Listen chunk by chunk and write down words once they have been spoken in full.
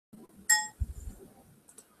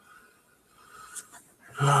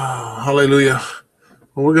Hallelujah.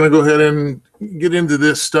 Well, we're going to go ahead and get into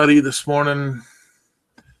this study this morning,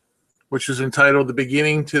 which is entitled The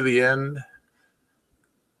Beginning to the End.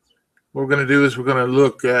 What we're going to do is we're going to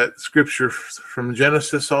look at scripture from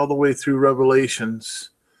Genesis all the way through Revelations.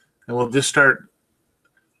 And we'll just start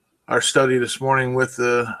our study this morning with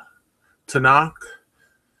the Tanakh.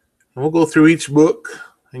 And we'll go through each book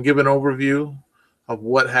and give an overview of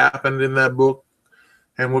what happened in that book.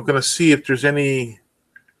 And we're going to see if there's any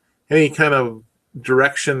kind of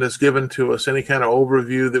direction that's given to us, any kind of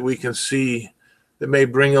overview that we can see that may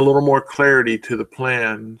bring a little more clarity to the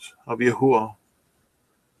plans of Yahuah.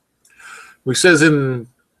 It says in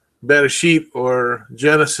Bereshit, or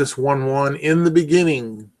Genesis 1:1, in the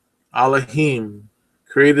beginning, Elohim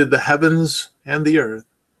created the heavens and the earth.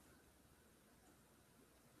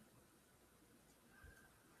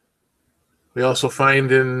 We also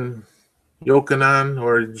find in Yochanan,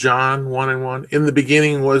 or John 1:1, in the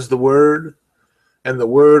beginning was the Word, and the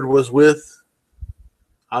Word was with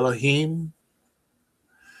Elohim,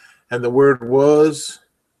 and the Word was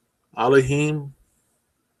Elohim.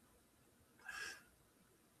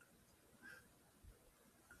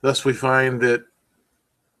 Thus we find that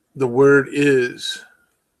the Word is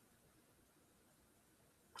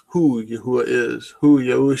who Yahuah is, who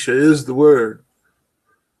Yahusha is the Word.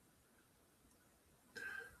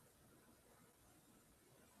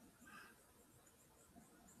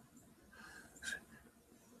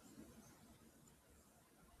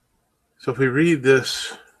 So if we read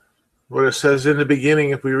this, what it says in the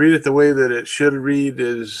beginning, if we read it the way that it should read,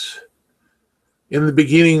 is in the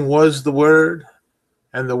beginning was the Word,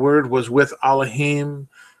 and the Word was with Elohim,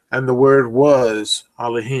 and the Word was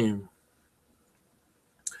Elohim.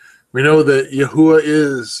 We know that Yahuah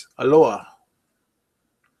is Eloah.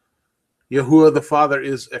 Yahuah the Father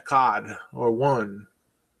is Echad, or one.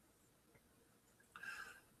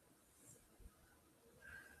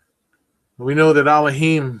 We know that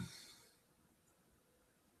Elohim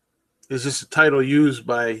is just a title used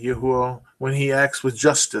by Yahuah when he acts with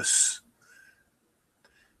justice.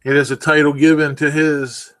 It is a title given to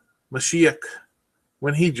his Mashiach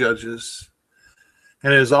when he judges.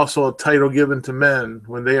 And it is also a title given to men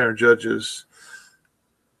when they are judges.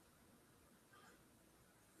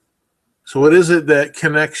 So what is it that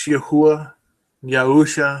connects Yahuah,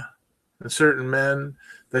 Yahusha, and certain men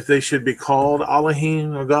that they should be called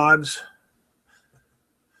Elohim, or gods?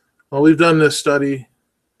 Well, we've done this study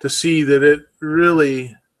to see that it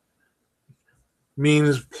really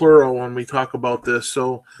means plural when we talk about this.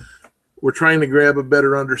 So we're trying to grab a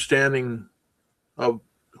better understanding of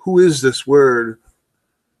who is this Word.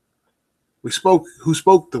 Who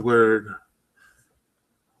spoke the Word?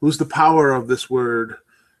 Who's the power of this Word?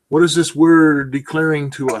 What is this Word declaring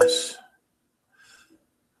to us?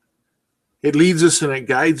 It leads us and it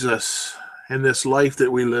guides us in this life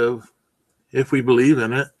that we live. If we believe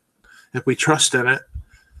in it, if we trust in it,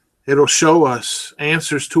 it'll show us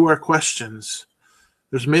answers to our questions.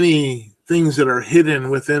 There's many things that are hidden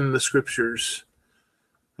within the scriptures.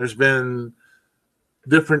 There's been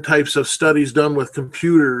different types of studies done with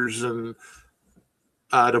computers and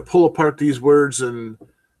to pull apart these words and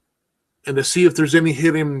to see if there's any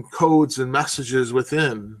hidden codes and messages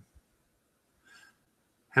within.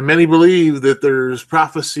 And many believe that there's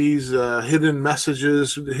prophecies, hidden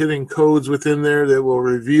messages, hidden codes within there that will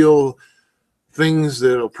reveal things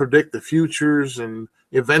that will predict the futures and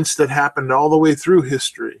events that happened all the way through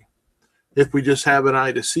history, if we just have an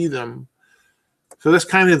eye to see them. So that's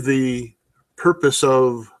kind of the purpose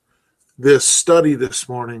of this study this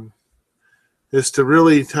morning, is to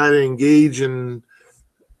really try to engage and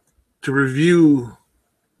to review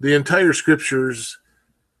the entire scriptures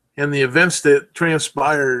and the events that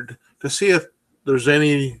transpired, to see if there's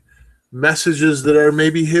any messages that are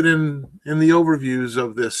maybe hidden in the overviews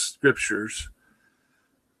of this scriptures.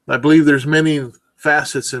 I believe there's many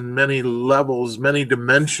facets and many levels, many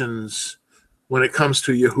dimensions when it comes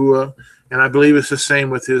to Yahuah, and I believe it's the same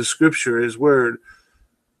with his scripture, his word.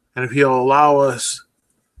 And if he'll allow us,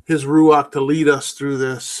 his Ruach, to lead us through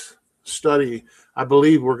this study, I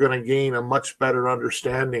believe we're going to gain a much better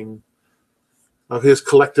understanding of his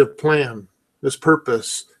collective plan, his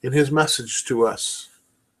purpose, and his message to us.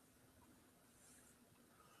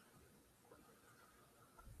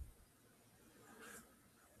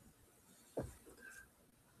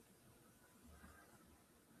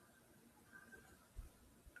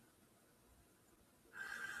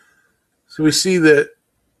 So we see that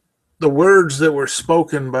the words that were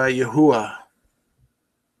spoken by Yahuah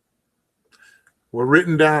were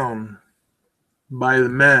written down by the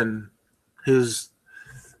men, his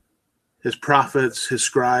prophets, his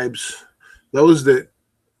scribes, those that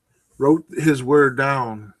wrote his word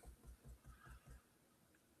down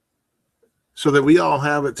so that we all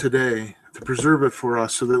have it today, to preserve it for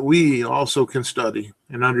us so that we also can study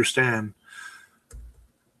and understand.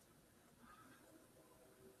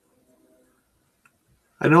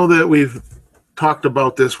 I know that we've talked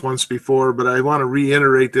about this once before, but I want to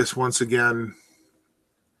reiterate this once again.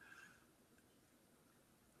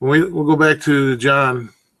 We'll go back to John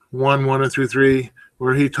 1:1-3,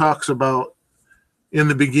 where he talks about, in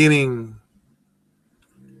the beginning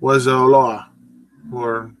was Allah,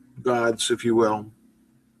 or gods, if you will,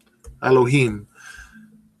 Elohim.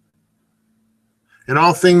 And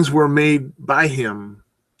all things were made by him,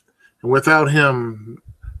 and without him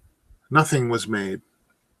nothing was made.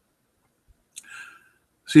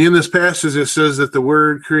 See, in this passage it says that the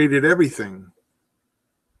Word created everything.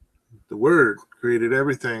 The Word created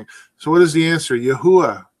everything. So what is the answer?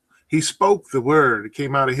 Yahuah. He spoke the word. It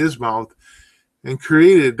came out of his mouth and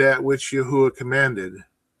created that which Yahuah commanded.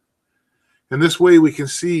 And this way we can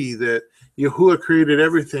see that Yahuah created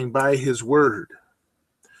everything by his word.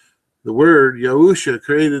 The word, Yahusha,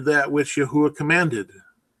 created that which Yahuah commanded.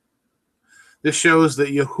 This shows that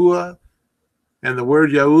Yahuah and the word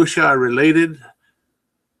Yahusha are related.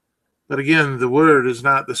 But again, the word is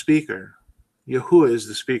not the speaker. Yahuah is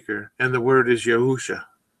the speaker, and the word is Yahusha,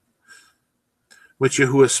 which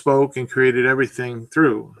Yahuah spoke and created everything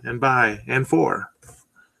through and by and for.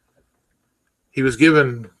 He was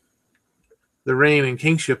given the reign and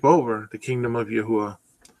kingship over the kingdom of Yahuah.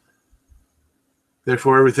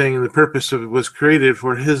 Therefore, everything and the purpose of it was created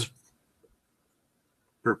for his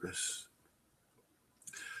purpose.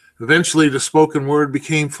 Eventually, the spoken word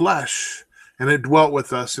became flesh, and it dwelt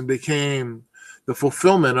with us and became the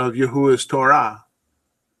fulfillment of Yahuah's Torah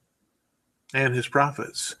and his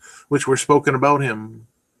prophets, which were spoken about him.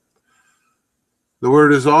 The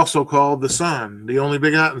word is also called the Son, the only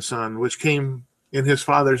begotten Son, which came in his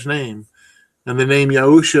Father's name. And the name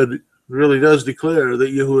Yahusha really does declare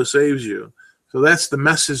that Yahuah saves you. So that's the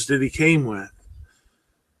message that he came with.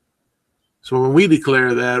 So when we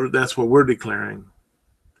declare that, that's what we're declaring.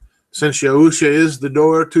 Since Yahusha is the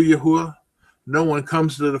door to Yahuah, no one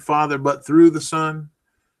comes to the Father but through the Son.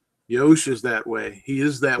 Yahusha is that way. He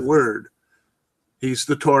is that word. He's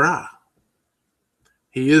the Torah.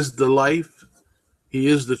 He is the life. He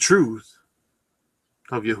is the truth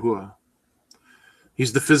of Yahuah.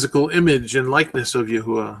 He's the physical image and likeness of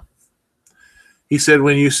Yahuah. He said,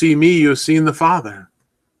 when you see me, you have seen the Father.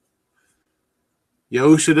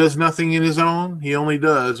 Yahusha does nothing in his own. He only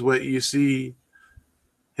does what you see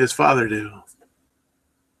his Father do.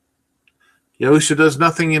 Yahusha does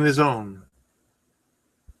nothing in his own.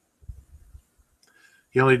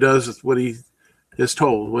 He only does what he is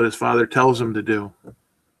told, what his Father tells him to do.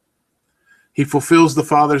 He fulfills the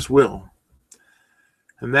Father's will.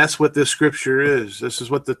 And that's what this scripture is. This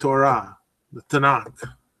is what the Torah, the Tanakh,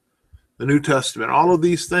 the New Testament, all of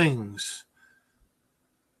these things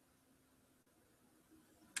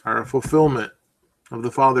are a fulfillment of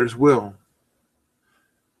the Father's will,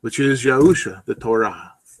 which is Yahusha, the Torah.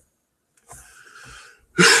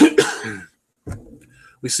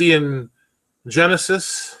 We see in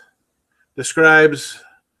Genesis describes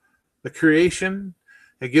the creation.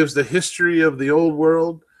 It gives the history of the old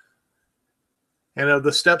world and of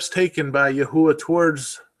the steps taken by Yahuah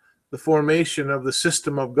towards the formation of the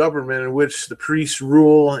system of government in which the priests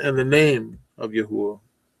rule in the name of Yahuah.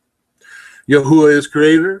 Yahuah is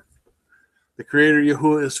creator. The creator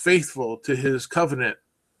Yahuah is faithful to his covenant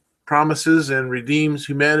promises and redeems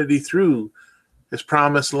humanity through his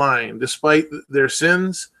promised line, despite their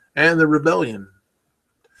sins and the rebellion.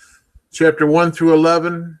 Chapter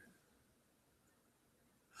 1-11,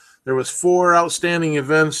 there was 4 outstanding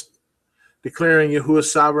events declaring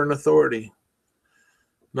Yahuah's sovereign authority.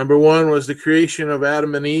 Number 1 was the creation of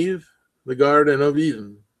Adam and Eve, the Garden of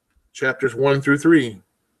Eden, chapters 1-3.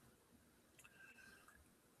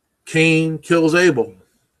 Cain kills Abel.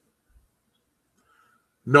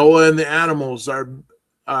 Noah and the animals are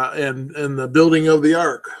and the building of the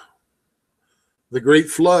ark, the great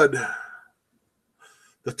flood,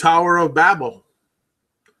 the Tower of Babel,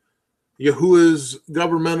 Yahuah's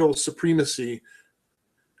governmental supremacy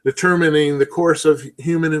determining the course of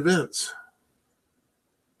human events.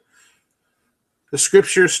 The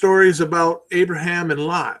scripture stories about Abraham and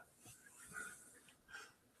Lot.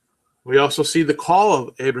 We also see the call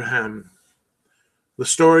of Abraham, the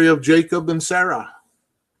story of Jacob and Sarah,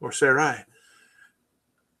 or Sarai,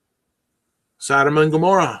 Sodom and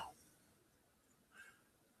Gomorrah,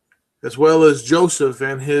 as well as Joseph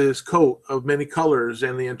and his coat of many colors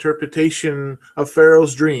and the interpretation of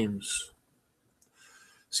Pharaoh's dreams.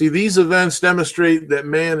 See, these events demonstrate that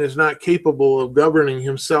man is not capable of governing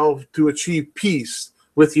himself to achieve peace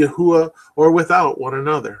with Yahuah or without one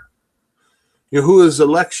another. Yahuah's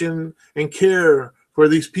election and care for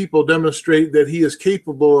these people demonstrate that he is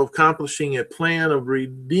capable of accomplishing a plan of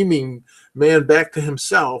redeeming man back to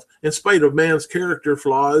himself in spite of man's character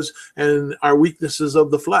flaws and our weaknesses of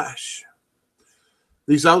the flesh.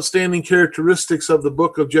 These outstanding characteristics of the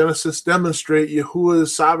book of Genesis demonstrate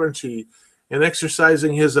Yahuah's sovereignty in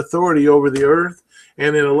exercising his authority over the earth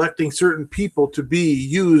and in electing certain people to be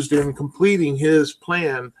used in completing his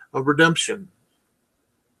plan of redemption.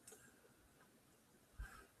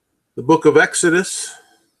 The book of Exodus,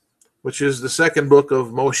 which is the second book of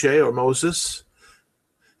Moshe or Moses,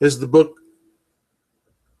 is the book,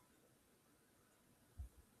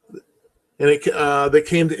 and it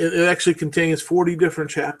actually contains 40 different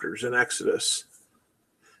chapters in Exodus.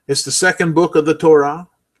 It's the second book of the Torah.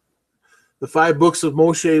 The 5 books of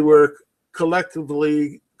Moshe were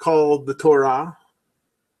collectively called the Torah.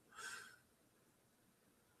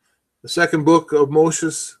 The second book of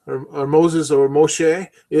Moses or Moshe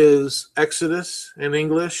is Exodus in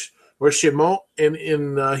English, or Shemot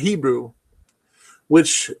in Hebrew,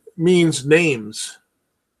 which means names.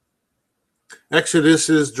 Exodus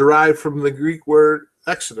is derived from the Greek word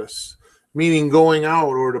exodus, meaning going out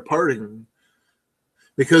or departing,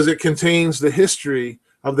 because it contains the history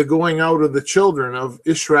of the going out of the children of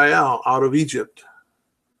Israel out of Egypt.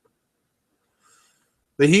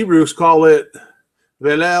 The Hebrews call it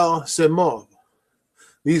Velel Semov.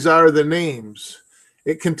 These are the names.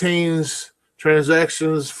 It contains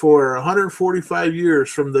transactions for 145 years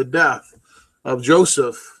from the death of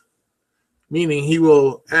Joseph, meaning he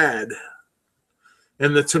will add,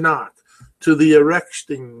 in the Tanakh, to the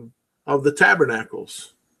erecting of the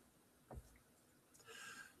tabernacles.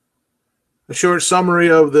 A short summary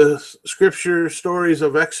of the scripture stories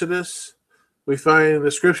of Exodus. We find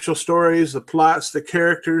the scriptural stories, the plots, the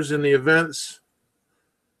characters, and the events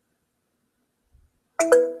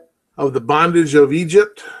of the bondage of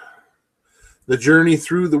Egypt, the journey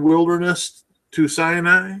through the wilderness to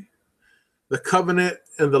Sinai, the covenant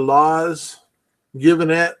and the laws given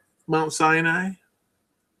at Mount Sinai,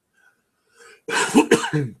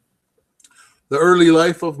 the early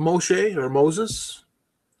life of Moshe or Moses.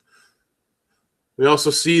 We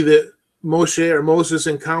also see that Moses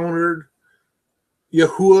encountered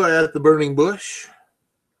Yahuah at the burning bush.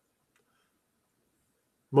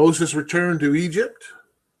 Moses returned to Egypt.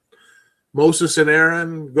 Moses and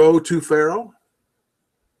Aaron go to Pharaoh.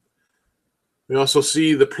 We also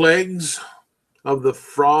see the plagues of the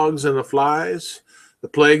frogs and the flies, the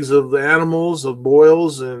plagues of the animals, of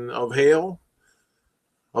boils and of hail,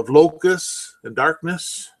 of locusts and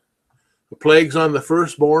darkness, the plagues on the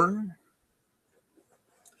firstborn.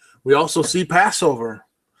 We also see Passover,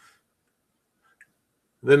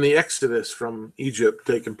 then the Exodus from Egypt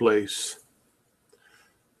taking place.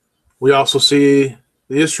 We also see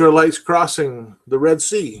the Israelites crossing the Red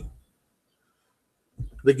Sea,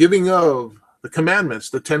 the giving of the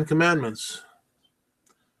commandments, the 10 commandments.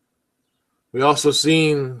 We also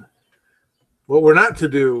seen what we're not to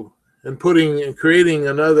do and creating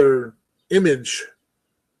another image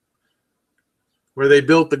where they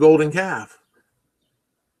built the golden calf.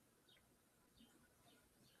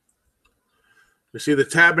 We see the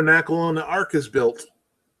tabernacle and the ark is built.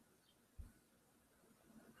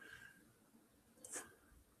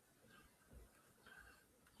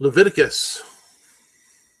 Leviticus.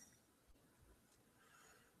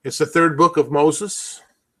 It's the third book of Moses.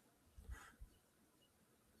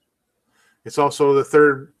 It's also the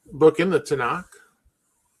third book in the Tanakh,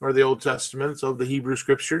 or the Old Testament of the Hebrew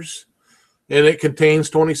Scriptures, and it contains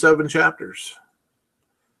 27 chapters.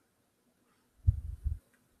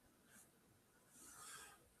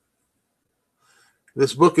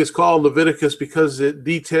 This book is called Leviticus because it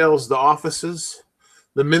details the offices,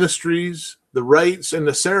 the ministries, the rites, and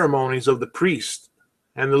the ceremonies of the priests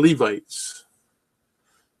and the Levites.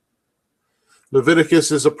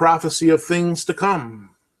 Leviticus is a prophecy of things to come.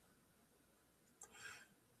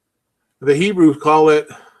 The Hebrews call it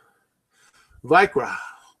Vayikra,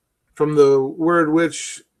 from the word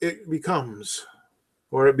which it becomes,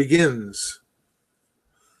 or it begins.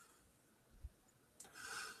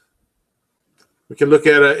 We can look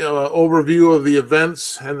at an overview of the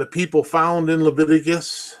events and the people found in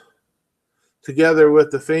Leviticus, together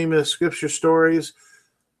with the famous scripture stories,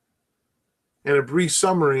 and a brief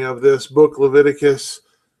summary of this book, Leviticus,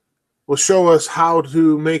 will show us how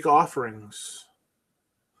to make offerings,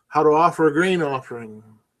 how to offer a grain offering,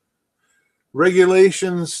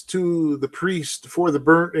 regulations to the priest for the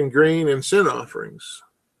burnt and grain and sin offerings,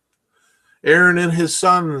 Aaron and his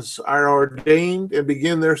sons are ordained and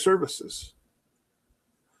begin their services.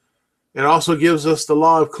 It also gives us the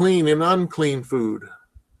law of clean and unclean food,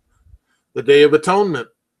 the Day of Atonement,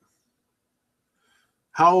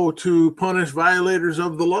 how to punish violators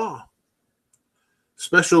of the law,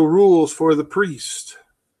 special rules for the priest,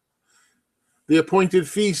 the appointed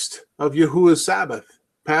feast of Yahuah's Sabbath,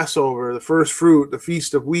 Passover, the first fruit, the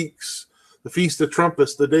Feast of Weeks, the Feast of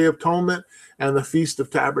Trumpets, the Day of Atonement, and the Feast of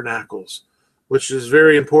Tabernacles, which is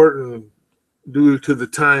very important due to the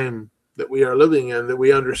time that we are living in, that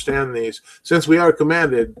we understand these, since we are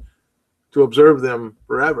commanded to observe them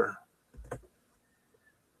forever.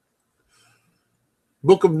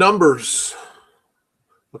 Book of Numbers.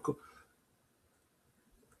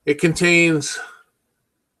 It contains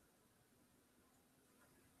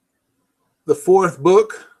the fourth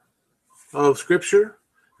book of Scripture.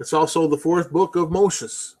 It's also the fourth book of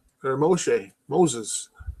Moses.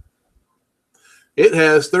 It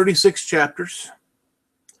has 36 chapters.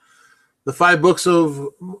 The 5 books of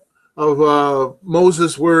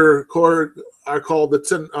Moses are called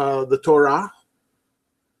the Torah.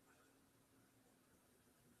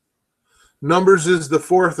 Numbers is the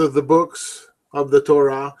fourth of the books of the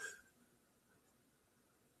Torah,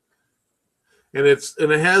 and it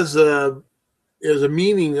has a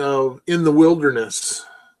meaning of in the wilderness.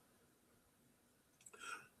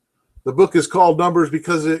 The book is called Numbers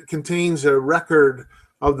because it contains a record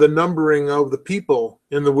of the numbering of the people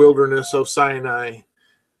in the wilderness of Sinai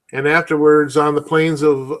and afterwards on the plains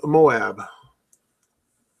of Moab.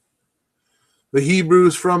 The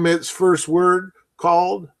Hebrews from its first word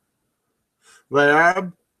called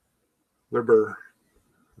Vayaber.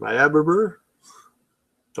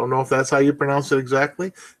 Don't know if that's how you pronounce it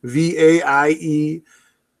exactly. Vaiedaber.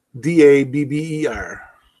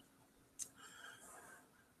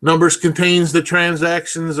 Numbers contains the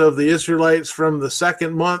transactions of the Israelites from the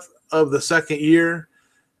second month of the second year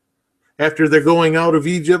after they're going out of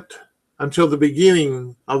Egypt until the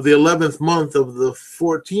beginning of the 11th month of the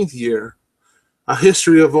 14th year. A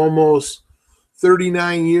history of almost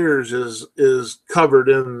 39 years is covered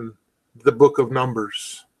in the book of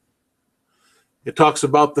Numbers. It talks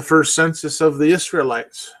about the first census of the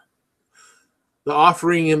Israelites, the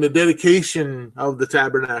offering and the dedication of the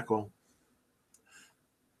tabernacle.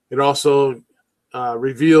 It also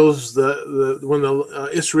reveals when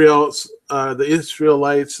the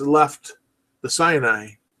Israelites left the Sinai.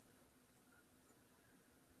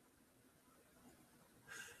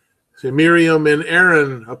 So Miriam and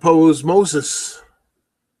Aaron oppose Moses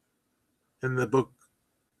in the book.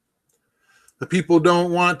 The people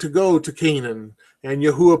don't want to go to Canaan, and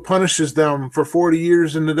Yahuah punishes them for 40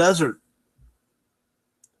 years in the desert.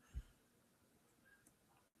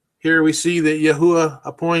 Here we see that Yahuah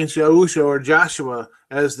appoints Yahusha or Joshua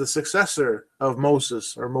as the successor of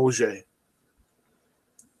Moses or Moshe.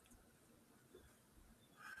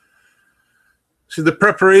 See, the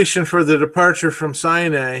preparation for the departure from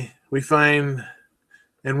Sinai we find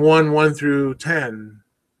in 1 through 10.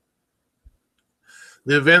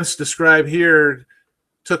 The events described here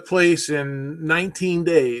took place in 19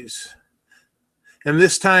 days. And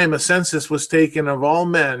this time a census was taken of all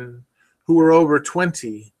men who were over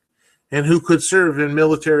 20 and who could serve in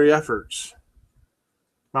military efforts,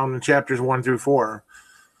 found in chapters 1 through 4.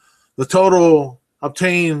 The total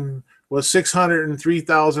obtained was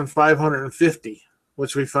 603,550,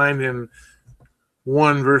 which we find in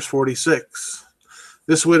 1 verse 46.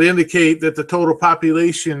 This would indicate that the total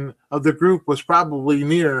population of the group was probably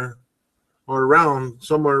near or around,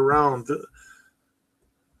 somewhere around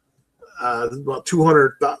about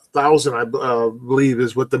 200,000, I believe,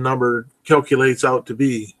 is what the number calculates out to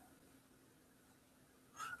be.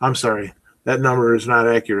 I'm sorry, that number is not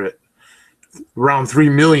accurate. Around 3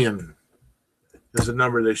 million is the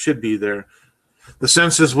number that should be there. The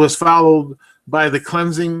census was followed by the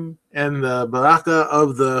cleansing and the baraka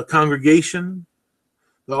of the congregation,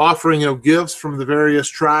 the offering of gifts from the various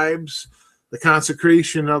tribes, the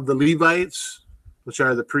consecration of the Levites, which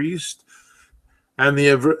are the priests, and the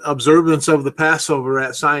observance of the Passover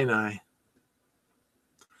at Sinai.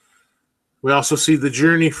 We also see the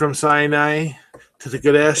journey from Sinai to the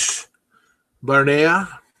Kadesh Barnea,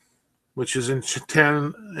 which is in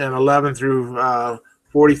 10 and 11 through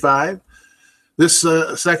 45. This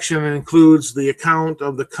section includes the account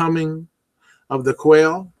of the coming of the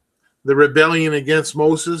quail, the rebellion against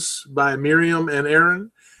Moses by Miriam and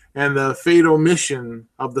Aaron, and the fatal mission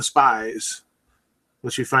of the spies,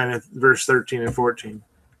 which you find in verse 13 and 14.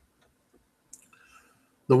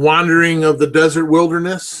 The wandering of the desert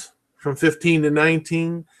wilderness from 15 to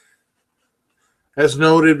 19. As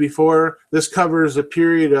noted before, this covers a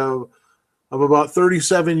period of of about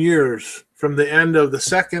 37 years from the end of the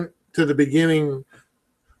second to the beginning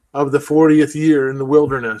of the 40th year in the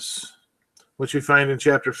wilderness, which we find in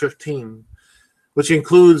chapter 15, which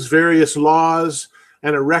includes various laws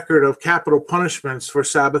and a record of capital punishments for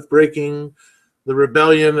Sabbath breaking, the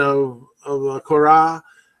rebellion of Korah,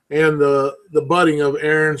 and the budding of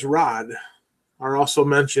Aaron's rod are also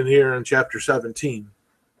mentioned here in chapter 17.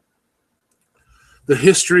 The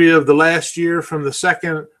history of the last year from the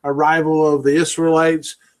second arrival of the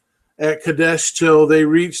Israelites at Kadesh till they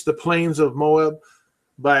reached the plains of Moab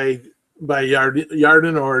by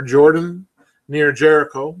Yarden or Jordan near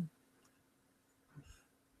Jericho.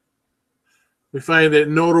 We find that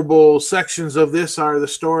notable sections of this are the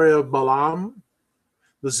story of Balaam,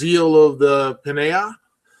 the zeal of the Peneah,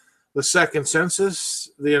 the second census,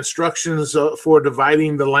 the instructions for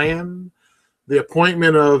dividing the land, the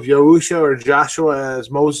appointment of Yahuah or Joshua as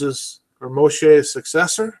Moses or Moshe's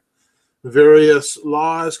successor, the various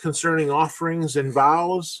laws concerning offerings and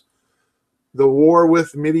vows, the war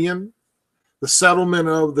with Midian, the settlement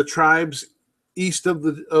of the tribes east of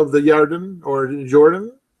the Yarden or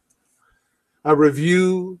Jordan, a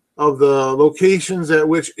review of the locations at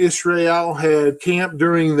which Israel had camped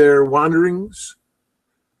during their wanderings.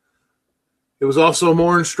 It was also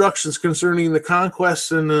more instructions concerning the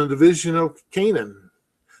conquest and the division of Canaan,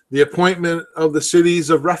 the appointment of the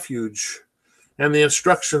cities of refuge, and the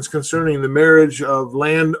instructions concerning the marriage of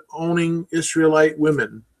land-owning Israelite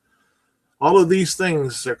women. All of these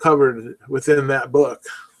things are covered within that book.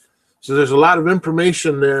 So there's a lot of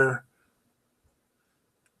information there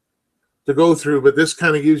to go through, but this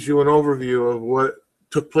kind of gives you an overview of what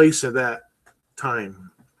took place at that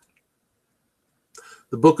time.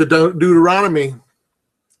 The book of Deuteronomy,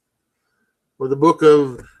 or the book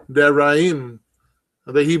of Devarim,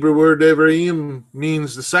 the Hebrew word Devarim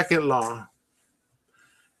means the second law.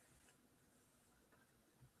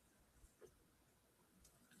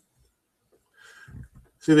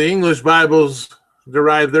 See, the English Bibles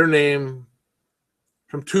derive their name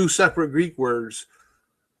from two separate Greek words,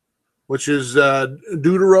 which is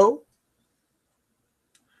deutero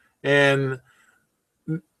and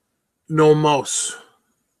nomos.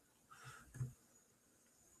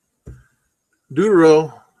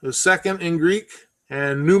 Deutero is second in Greek,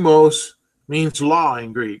 and pneumos means law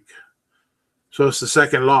in Greek. So it's the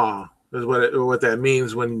second law is what that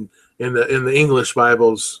means when in the English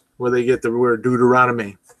Bibles where they get the word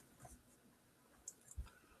Deuteronomy.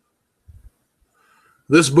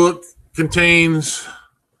 This book contains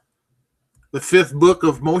the fifth book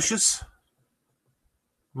of Moshe.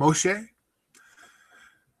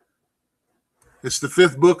 It's the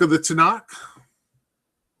fifth book of the Tanakh,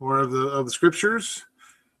 or of the scriptures.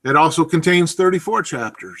 It also contains 34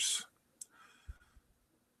 chapters.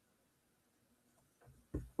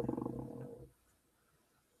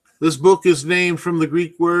 This book is named from the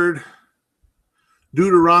Greek word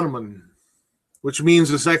Deuteronomon, which means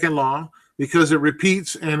the second law, because it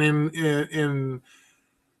repeats and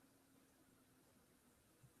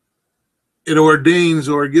it ordains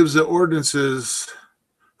or gives the ordinances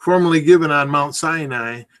formerly given on Mount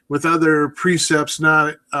Sinai with other precepts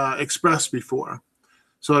not expressed before.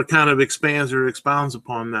 So it kind of expands or expounds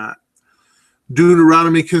upon that.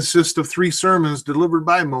 Deuteronomy consists of 3 sermons delivered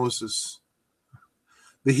by Moses.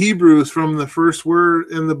 The Hebrews, from the first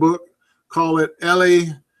word in the book, call it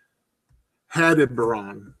Ele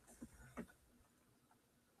Hadibron.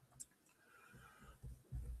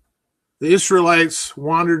 The Israelites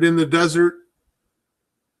wandered in the desert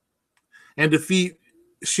and defeat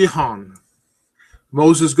Shihon.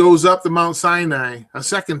 Moses goes up the Mount Sinai a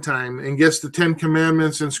second time and gets the 10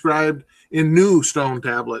 Commandments inscribed in new stone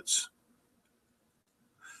tablets.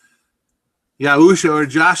 Yahuah or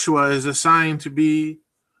Joshua is assigned to be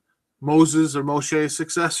Moses or Moshe's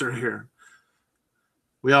successor here.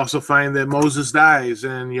 We also find that Moses dies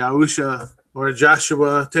and Yahuah or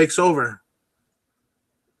Joshua takes over.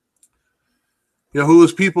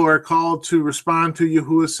 Yahuah's people are called to respond to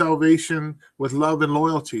Yahuah's salvation with love and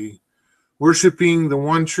loyalty, worshiping the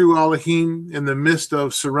one true Elohim in the midst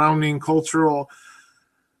of surrounding cultural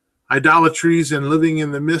idolatries and living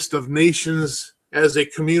in the midst of nations as a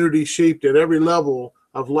community shaped at every level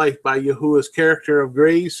of life by Yahuah's character of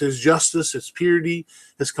grace, his justice, his purity,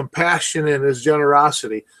 his compassion, and his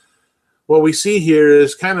generosity. What we see here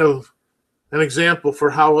is kind of an example for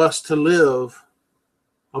how us to live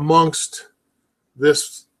amongst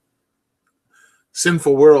this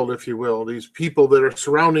sinful world, if you will, these people that are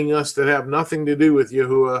surrounding us that have nothing to do with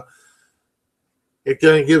Yahuah. It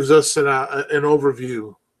kind of gives us an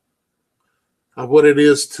overview of what it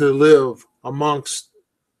is to live amongst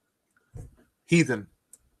heathen.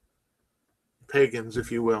 pagans,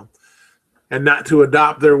 if you will, and not to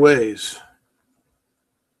adopt their ways.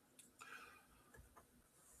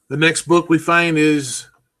 The next book we find is,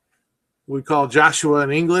 we call Joshua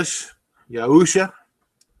in English, Yahuah.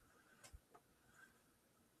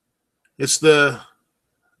 It's the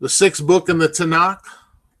sixth book in the Tanakh,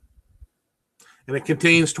 and it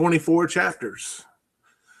contains 24 chapters.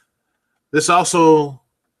 This also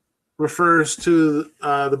refers to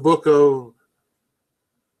the book of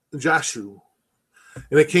Joshua,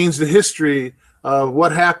 and it contains the history of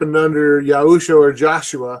what happened under Yahuah or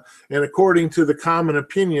Joshua, and according to the common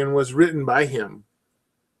opinion, was written by him.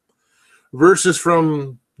 Verses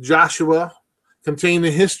from Joshua contain the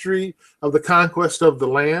history of the conquest of the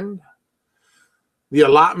land, the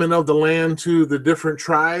allotment of the land to the different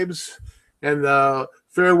tribes, and the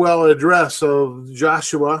farewell address of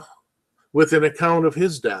Joshua with an account of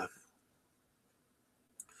his death.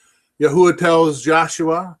 Yahuah tells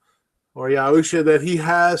Joshua, or Yahuah, that he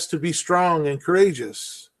has to be strong and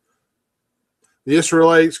courageous. The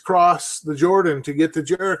Israelites cross the Jordan to get to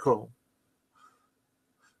Jericho.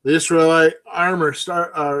 The Israelite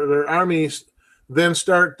their armies then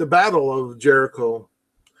start the battle of Jericho,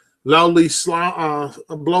 loudly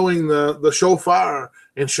blowing the shofar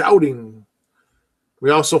and shouting. We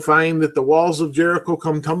also find that the walls of Jericho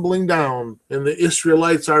come tumbling down, and the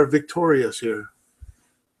Israelites are victorious here.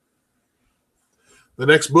 The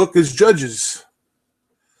next book is Judges.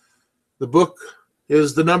 The book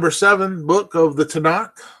is the number 7 book of the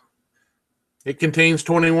Tanakh. It contains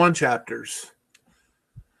 21 chapters.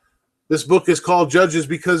 This book is called Judges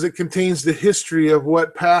because it contains the history of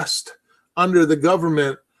what passed under the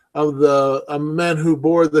government of the men who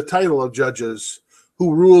bore the title of judges,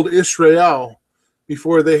 who ruled Israel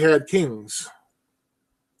before they had kings.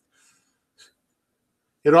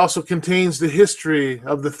 It also contains the history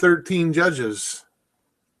of the 13 judges.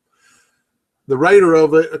 The writer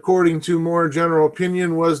of it, according to more general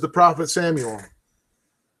opinion, was the prophet Samuel.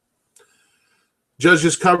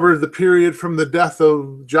 Judges covered the period from the death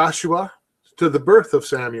of Joshua to the birth of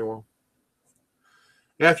Samuel.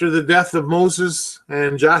 After the death of Moses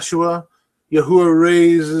and Joshua, Yahuah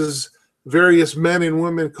raises various men and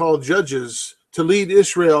women called judges to lead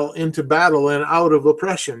Israel into battle and out of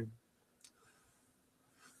oppression.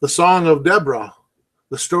 The Song of Deborah,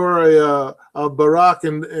 the story of Barak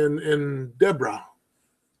and Deborah,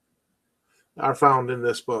 are found in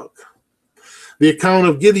this book. The account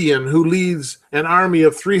of Gideon, who leads an army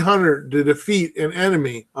of 300 to defeat an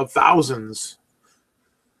enemy of thousands.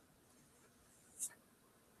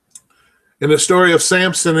 And the story of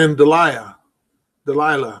Samson and Delilah.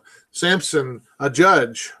 Samson, a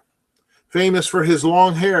judge, famous for his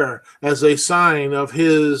long hair as a sign of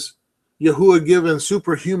his Yahuah-given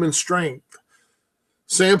superhuman strength.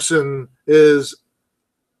 Samson is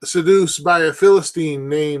seduced by a Philistine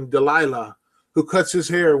named Delilah, who cuts his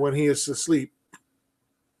hair when he is asleep.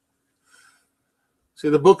 See,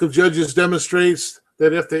 the book of Judges demonstrates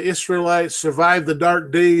that if the Israelites survived the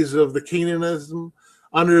dark days of the Canaanitism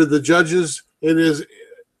under the judges, it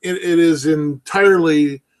is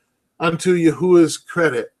entirely unto Yahuah's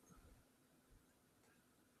credit.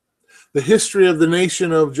 The history of the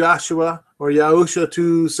nation of Joshua, or Yahuah,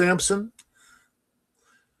 to Samson.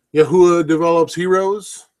 Yahuah develops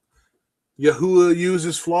heroes. Yahuah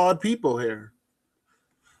uses flawed people here.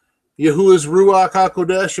 Yahuah's Ruach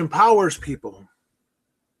HaKodesh empowers people.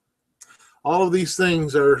 All of these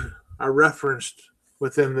things are referenced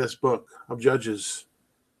within this book of Judges.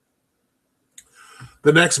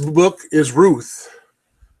 The next book is Ruth.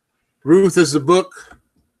 Ruth is the book,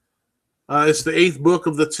 it's the 8th book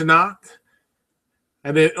of the Tanakh,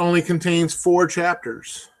 and it only contains 4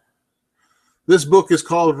 chapters. This book is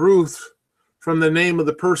called Ruth from the name of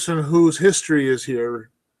the person whose history is here,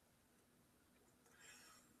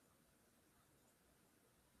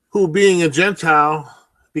 who, being a Gentile,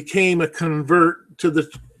 became a convert to the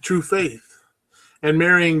true faith, and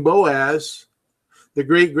marrying Boaz, the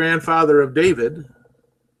great-grandfather of David,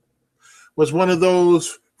 was one of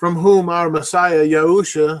those from whom our Messiah,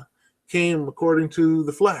 Yahuah, came according to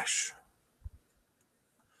the flesh.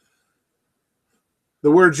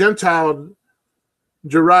 The word Gentile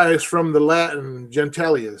derives from the Latin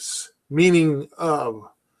gentilius, meaning of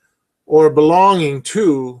or belonging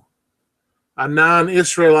to a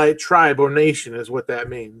non-Israelite tribe or nation is what that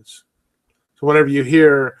means. So whenever you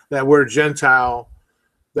hear that word Gentile,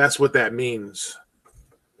 that's what that means.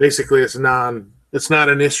 Basically, it's not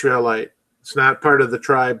an Israelite. It's not part of the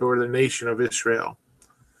tribe or the nation of Israel.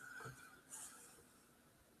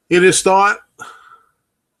 It is thought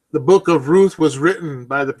the book of Ruth was written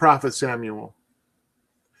by the prophet Samuel.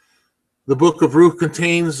 The book of Ruth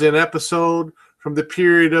contains an episode from the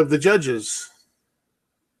period of the Judges.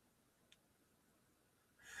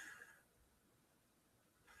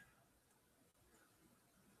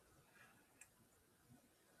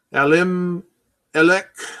 Elimelech,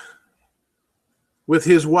 with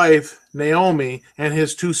his wife Naomi and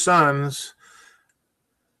his two sons,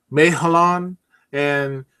 Mahlon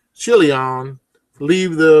and Chilion,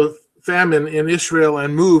 leave the famine in Israel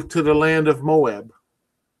and move to the land of Moab.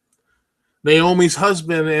 Naomi's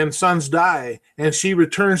husband and sons die, and she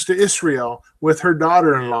returns to Israel with her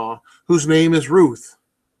daughter-in-law, whose name is Ruth,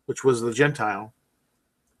 which was the Gentile.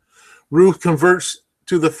 Ruth converts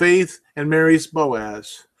to the faith and marries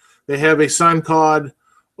Boaz. They have a son called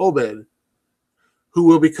Obed, who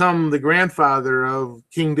will become the grandfather of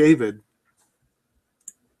King David.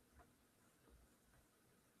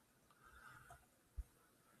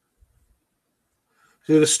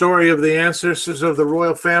 See, the story of the ancestors of the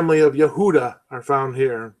royal family of Yahuah are found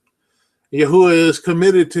here. Yahuah is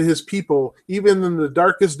committed to his people. Even in the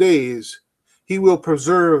darkest days, he will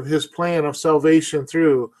preserve his plan of salvation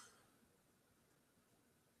through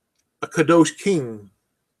a Kadosh king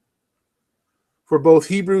for both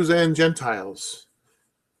Hebrews and Gentiles.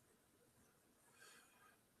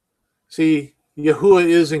 See, Yahuah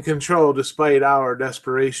is in control despite our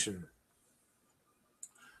desperation,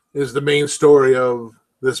 is the main story of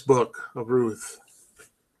this book of Ruth.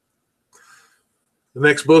 The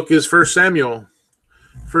next book is 1 Samuel.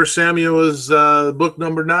 1 Samuel is book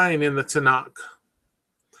number 9 in the Tanakh,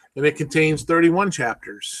 and it contains 31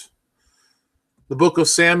 chapters. The book of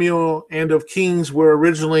Samuel and of Kings were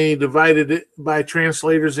originally divided by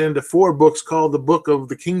translators into 4 books called the Book of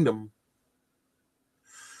the Kingdom.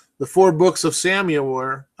 The 4 books of Samuel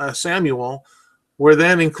were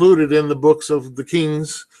then included in the books of the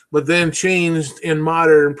Kings, but then changed in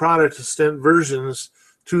modern Protestant versions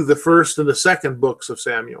to the first and the second books of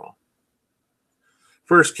Samuel.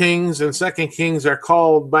 1 Kings and 2 Kings are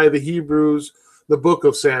called by the Hebrews the book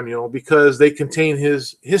of Samuel because they contain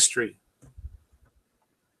his history.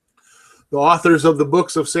 The authors of the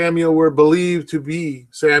books of Samuel were believed to be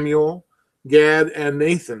Samuel, Gad, and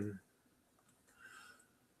Nathan.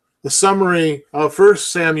 The summary of 1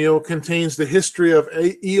 Samuel contains the history of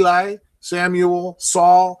Eli, Samuel,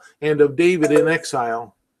 Saul, and of David in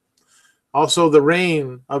exile. Also, the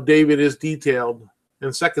reign of David is detailed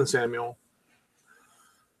in 2 Samuel.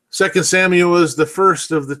 2 Samuel is the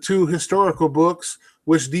first of the 2 historical books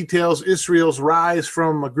which details Israel's rise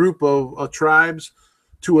from a group of tribes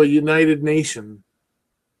to a united nation.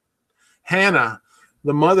 Hannah,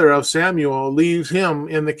 the mother of Samuel, leaves him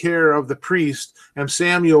in the care of the priest, and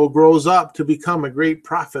Samuel grows up to become a great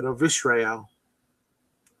prophet of Israel.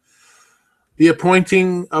 The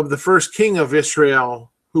appointing of the first king of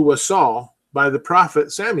Israel, who was Saul, by the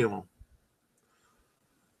prophet Samuel.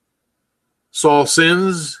 Saul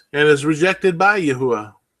sins and is rejected by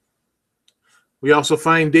Yahuah. We also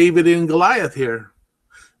find David and Goliath here.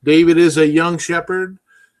 David is a young shepherd,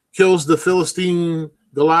 kills the Philistine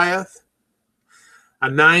Goliath, a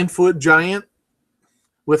 9-foot giant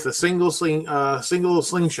with a single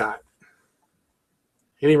slingshot,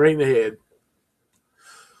 hitting right in the head.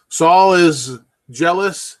 Saul is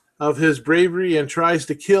jealous of his bravery and tries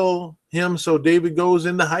to kill him, so David goes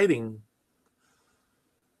into hiding.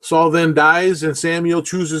 Saul then dies, and Samuel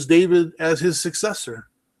chooses David as his successor.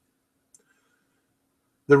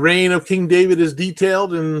 The reign of King David is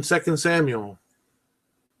detailed in 2 Samuel.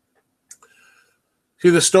 See,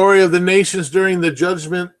 the story of the nations during the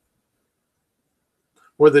judgment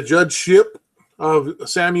or the judgeship of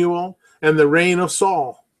Samuel and the reign of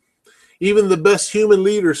Saul. Even the best human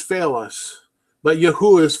leaders fail us, but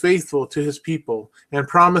Yahuah is faithful to his people and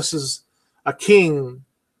promises a king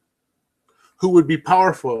who would be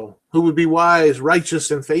powerful, who would be wise,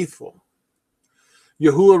 righteous, and faithful.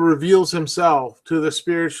 Yahuah reveals himself to the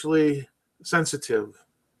spiritually sensitive,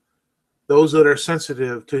 those that are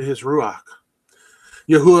sensitive to his Ruach.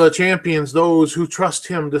 Yahuah champions those who trust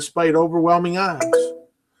him despite overwhelming odds.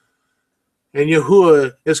 And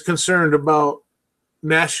Yahuah is concerned about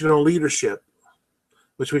national leadership,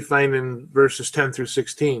 which we find in verses 10 through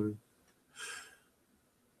 16.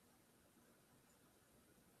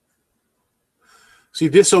 See,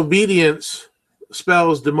 disobedience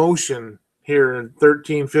spells demotion here in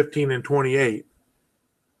 13, 15, and 28.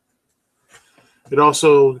 It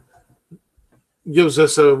also gives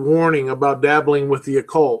us a warning about dabbling with the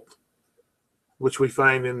occult, which we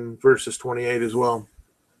find in verses 28 as well.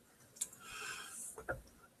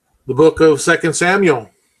 The book of 2 Samuel.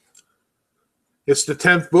 It's the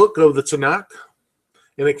 10th book of the Tanakh,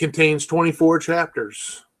 and it contains 24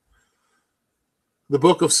 chapters. The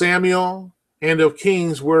book of Samuel and of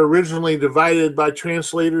Kings were originally divided by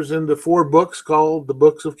translators into 4 books called the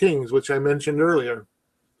books of Kings, which I mentioned earlier.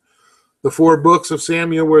 The 4 books of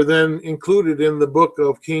Samuel were then included in the book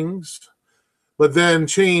of Kings, but then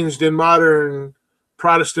changed in modern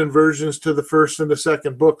Protestant versions to the 1st and the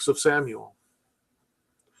 2nd books of Samuel.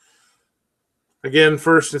 Again,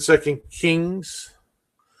 1st and 2nd Kings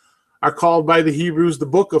are called by the Hebrews the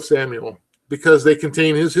book of Samuel because they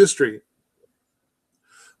contain his history.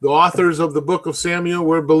 The authors of the book of Samuel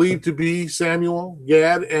were believed to be Samuel,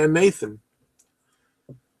 Gad, and Nathan.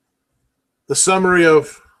 The summary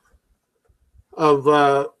of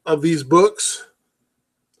these books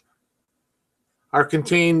are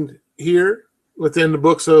contained here within the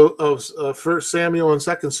books of 1 Samuel and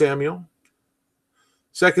 2 Samuel.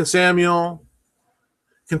 2 Samuel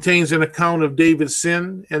contains an account of David's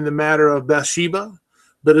sin and the matter of Bathsheba,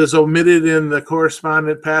 but is omitted in the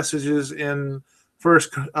correspondent passages in 1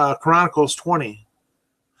 Chronicles 20.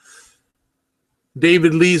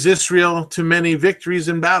 David leads Israel to many victories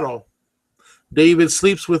in battle. David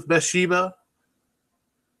sleeps with Bathsheba,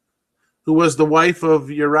 who was the wife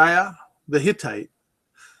of Uriah the Hittite.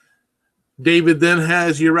 David then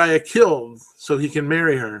has Uriah killed so he can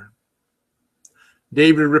marry her.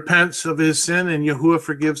 David repents of his sin and Yahuah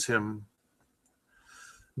forgives him.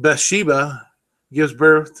 Bathsheba gives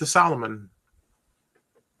birth to Solomon.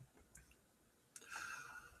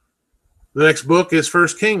 The next book is 1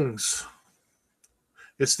 Kings.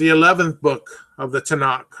 It's the 11th book of the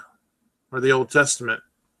Tanakh, or the Old Testament,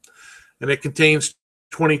 and it contains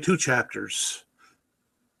 22 chapters.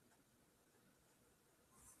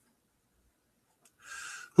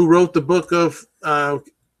 Who wrote the book of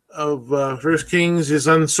 1 Kings is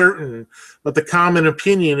uncertain, but the common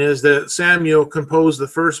opinion is that Samuel composed the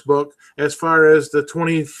first book as far as the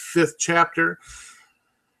 25th chapter,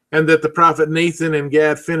 and that the prophet Nathan and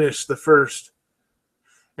Gad finished the first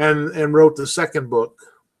and wrote the second book.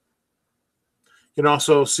 You can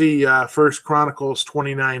also see 1 Chronicles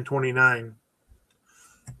 29:29.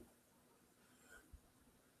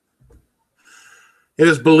 It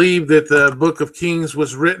is believed that the book of Kings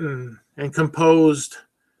was written and composed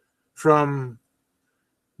from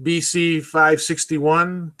BC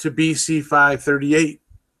 561 to BC 538.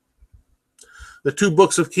 The 2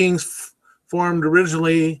 books of Kings formed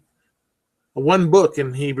originally one book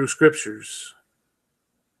in Hebrew Scriptures.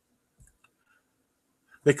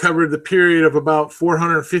 They covered the period of about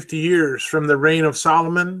 450 years from the reign of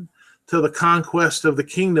Solomon to the conquest of the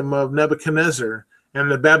kingdom of Nebuchadnezzar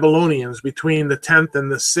and the Babylonians between the 10th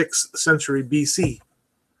and the 6th century BC.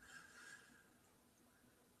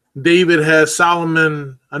 David has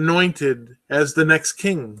Solomon anointed as the next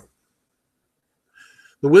king.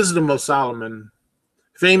 The wisdom of Solomon,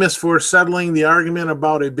 famous for settling the argument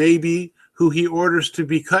about a baby who he orders to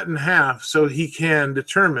be cut in half so he can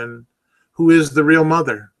determine who is the real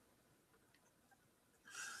mother.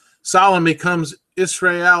 Solomon becomes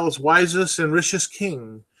Israel's wisest and richest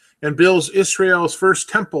king and builds Israel's first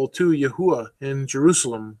temple to Yahuah in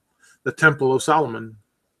Jerusalem, the Temple of Solomon.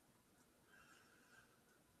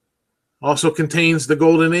 Also contains the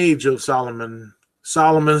golden age of Solomon,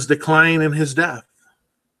 Solomon's decline and his death.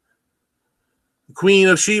 The Queen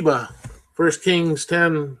of Sheba, 1 Kings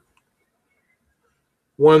 10,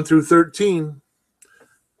 1 through 13.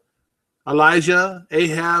 Elijah,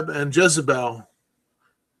 Ahab, and Jezebel,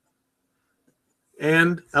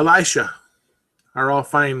 and Elisha are all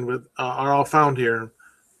found here.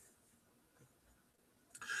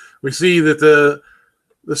 We see that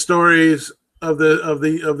the stories of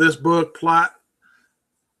this book, plot,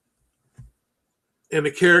 and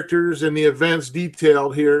the characters and the events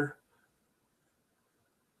detailed here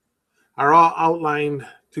are all outlined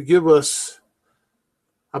to give us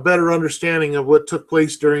a better understanding of what took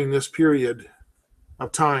place during this period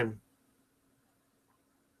of time.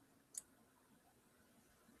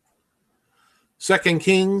 2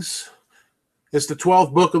 Kings is the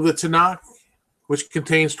 12th book of the Tanakh, which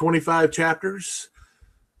contains 25 chapters.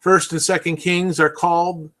 1st and 2nd Kings are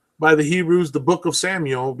called by the Hebrews the book of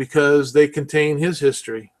Samuel because they contain his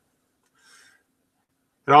history.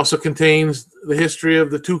 It also contains the history of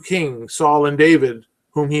the 2 kings, Saul and David,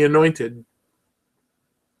 whom he anointed.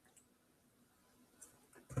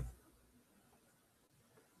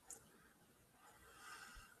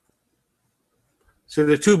 So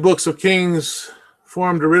the 2 books of Kings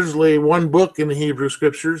formed originally one book in the Hebrew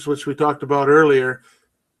Scriptures, which we talked about earlier.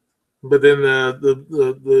 But then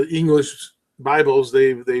the English Bibles,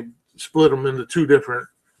 they split them into 2 different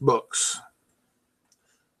books.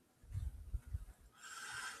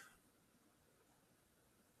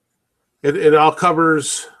 It all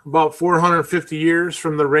covers about 450 years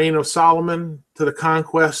from the reign of Solomon to the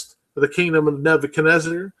conquest of the kingdom of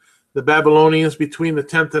Nebuchadnezzar, the Babylonians between the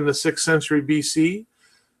 10th and the 6th century BC,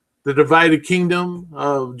 the divided kingdom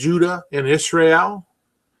of Judah and Israel,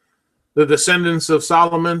 the descendants of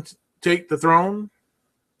Solomon take the throne,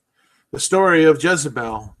 the story of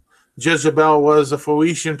Jezebel. Jezebel was a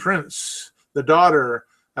Phoenician prince, the daughter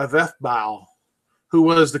of Ethbaal, who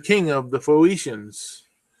was the king of the Phoenicians.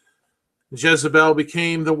 Jezebel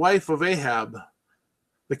became the wife of Ahab,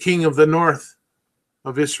 the king of the north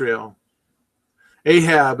of Israel.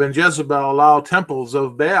 Ahab and Jezebel allowed temples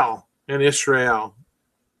of Baal in Israel.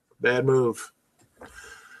 Bad move.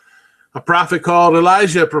 A prophet called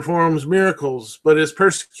Elijah performs miracles, but is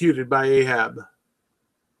persecuted by Ahab.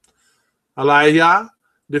 Elijah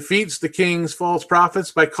defeats the king's false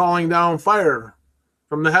prophets by calling down fire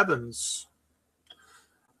from the heavens.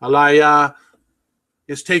 Elijah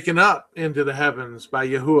is taken up into the heavens by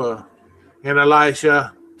Yahuah, and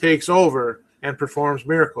Elisha takes over and performs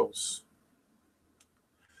miracles.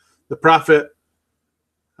 The prophet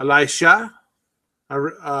Elisha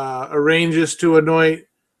arranges to anoint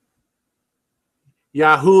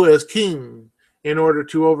Yahuah as king in order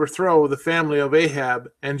to overthrow the family of Ahab,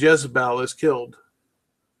 and Jezebel is killed.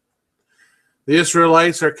 The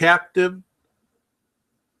Israelites are captured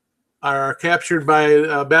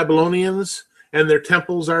by Babylonians, and their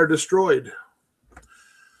temples are destroyed.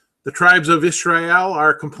 The tribes of Israel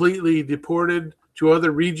are completely deported to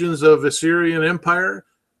other regions of Assyrian Empire,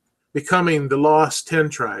 becoming the lost 10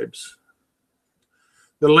 tribes.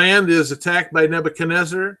 The land is attacked by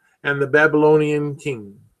Nebuchadnezzar and the Babylonian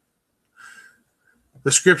king.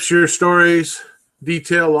 The scripture stories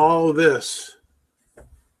detail all of this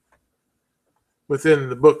within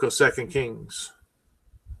the book of 2 Kings.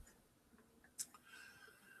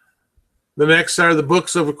 The next are the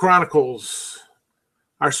books of the Chronicles,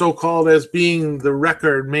 are so called as being the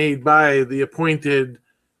record made by the appointed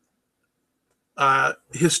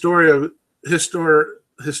historical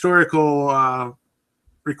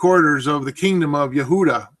recorders of the kingdom of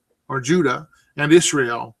Yahudah or Judah and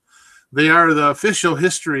Israel. They are the official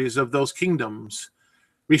histories of those kingdoms.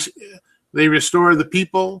 They restore the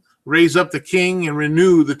people, raise up the king, and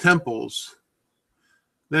renew the temples.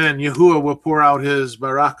 Then Yahuah will pour out his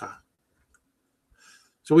barakah.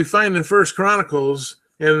 So we find in 1 Chronicles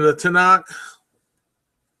in the Tanakh,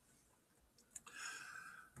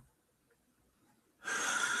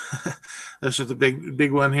 this is the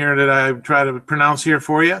big one here that I try to pronounce here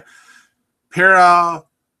for you.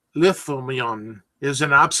 Paralithomion is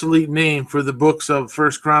an obsolete name for the books of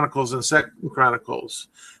 1 Chronicles and 2 Chronicles,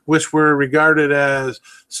 which were regarded as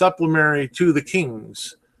supplementary to the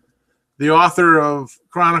Kings. The author of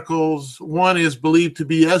Chronicles 1 is believed to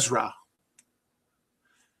be Ezra.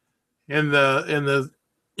 In the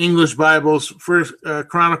English Bibles, 1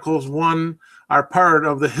 Chronicles 1 are part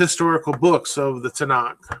of the historical books of the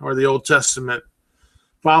Tanakh, or the Old Testament,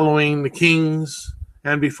 following the Kings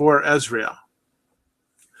and before Ezra.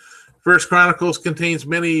 1 Chronicles contains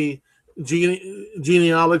many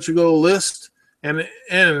genealogical lists and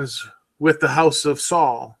ends with the house of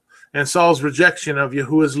Saul and Saul's rejection of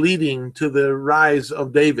Yahuah's leading to the rise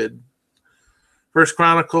of David. 1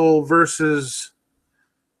 Chronicle verses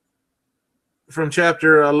from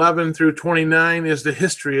chapter 11 through 29 is the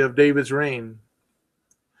history of David's reign.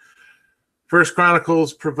 1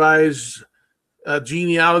 Chronicles provides a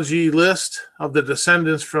genealogy list of the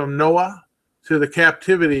descendants from Noah to the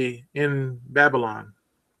captivity in Babylon.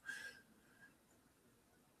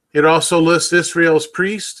 It also lists Israel's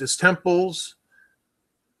priests, its temples,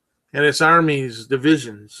 and its armies,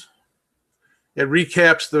 divisions. It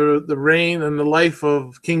recaps the reign and the life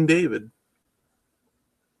of King David.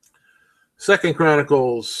 2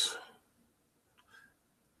 Chronicles.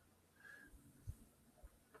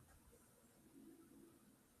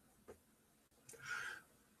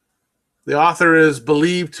 The author is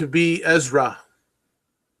believed to be Ezra.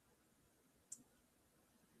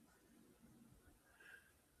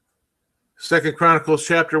 Second Chronicles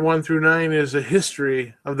chapter 1 through 9 is a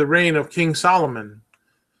history of the reign of King Solomon,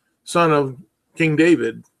 son of King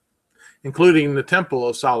David, including the Temple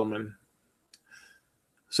of Solomon.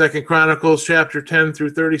 2 Chronicles chapter 10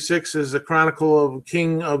 through 36 is a chronicle of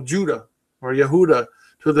King of Judah, or Yahudah,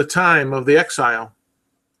 to the time of the exile.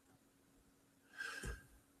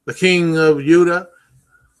 The King of Judah,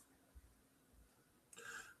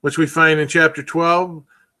 which we find in chapter 12,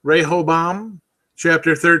 Rehoboam,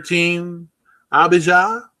 chapter 13,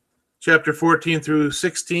 Abijah, chapter 14 through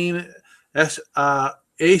 16,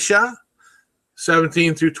 Asa,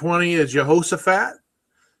 17 through 20 is Jehoshaphat,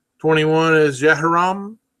 21 is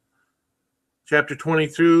Jehoram, chapter 20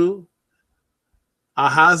 through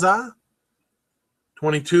Ahazah,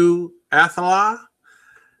 22 Athalah,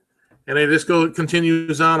 and it just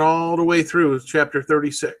continues on all the way through chapter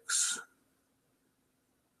 36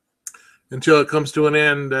 until it comes to an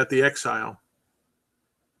end at the exile.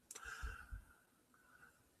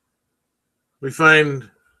 We find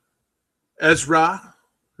Ezra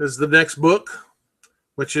is the next book,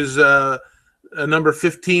 which is number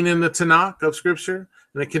 15 in the Tanakh of Scripture,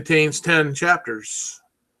 and it contains 10 chapters.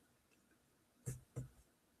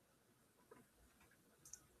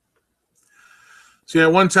 See,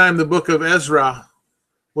 at one time, the book of Ezra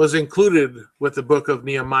was included with the book of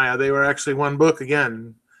Nehemiah. They were actually one book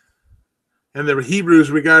again. And the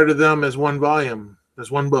Hebrews regarded them as one volume,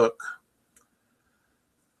 as one book.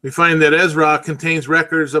 We find that Ezra contains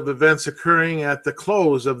records of events occurring at the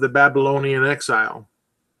close of the Babylonian exile.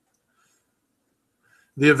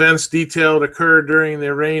 The events detailed occurred during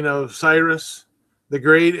the reign of Cyrus the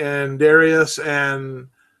Great and Darius and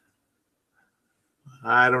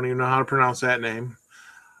I don't even know how to pronounce that name.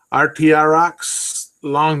 Artaxerxes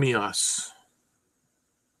Longius.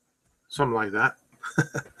 Something like that.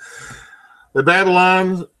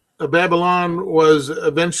 Babylon was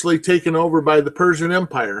eventually taken over by the Persian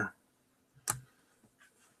Empire.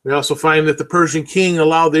 We also find that the Persian king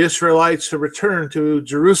allowed the Israelites to return to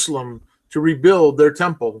Jerusalem to rebuild their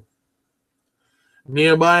temple.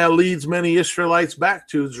 Nehemiah leads many Israelites back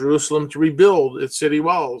to Jerusalem to rebuild its city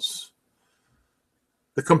walls.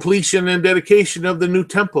 The completion and dedication of the new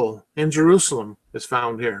temple in Jerusalem is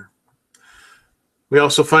found here. We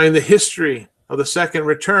also find the history of the second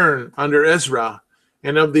return under Ezra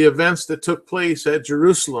and of the events that took place at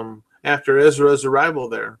Jerusalem after Ezra's arrival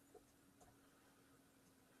there.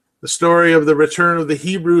 The story of the return of the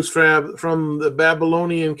Hebrews from the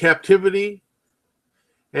Babylonian captivity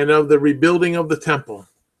and of the rebuilding of the temple.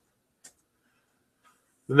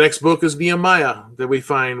 The next book is Nehemiah that we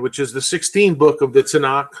find, which is the 16th book of the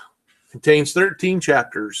Tanakh, contains 13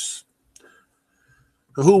 chapters.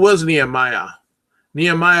 Who was Nehemiah?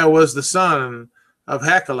 Nehemiah was the son of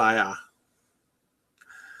Hakaliah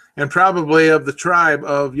and probably of the tribe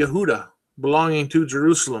of Yahuah, belonging to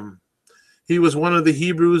Jerusalem. He was one of the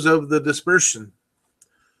Hebrews of the dispersion.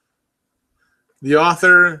 The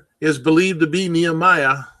author is believed to be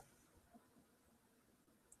Nehemiah.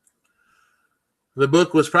 The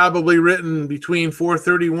book was probably written between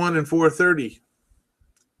 431 and 430,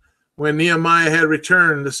 when Nehemiah had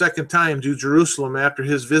returned the second time to Jerusalem after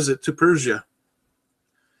his visit to Persia.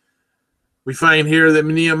 We find here that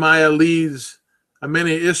Nehemiah leads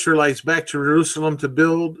many Israelites back to Jerusalem to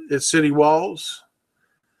build its city walls,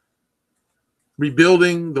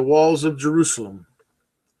 rebuilding the walls of Jerusalem.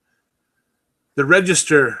 The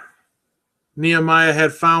register Nehemiah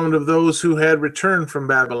had found of those who had returned from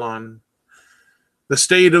Babylon, the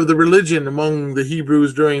state of the religion among the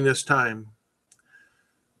Hebrews during this time.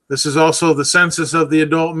 This is also the census of the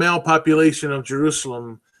adult male population of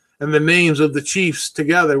Jerusalem and the names of the chiefs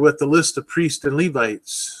together with the list of priests and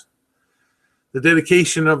Levites. The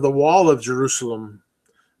dedication of the wall of Jerusalem,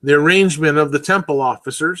 the arrangement of the temple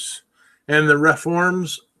officers, and the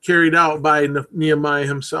reforms carried out by Nehemiah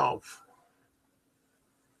himself.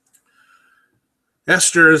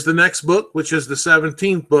 Esther is the next book, which is the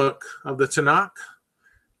 17th book of the Tanakh.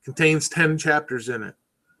 Contains 10 chapters in it.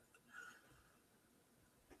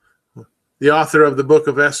 The author of the book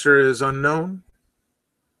of Esther is unknown.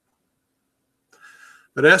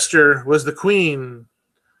 But Esther was the queen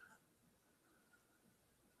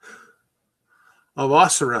of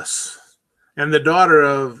Osiris and the daughter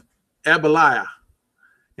of Abaliah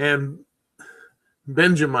and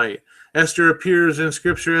Benjamite. Esther appears in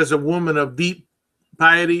Scripture as a woman of deep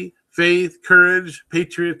piety, faith, courage,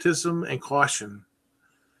 patriotism, and caution.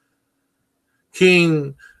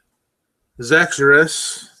 King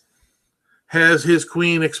Xerxes has his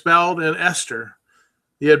queen expelled, and Esther,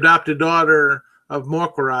 the adopted daughter of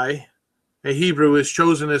Mordecai, a Hebrew, is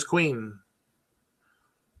chosen as queen.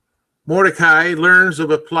 Mordecai learns of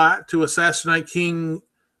a plot to assassinate King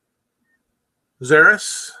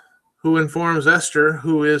Xerxes, who informs Esther,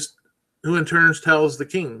 who in turn tells the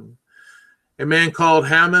king. A man called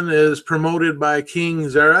Haman is promoted by King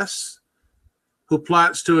Xerxes, who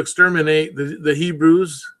plots to exterminate the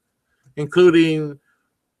Hebrews, including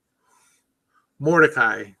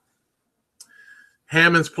Mordecai.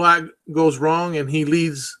 Haman's plot goes wrong, and he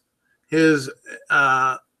is hanged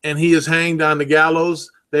on the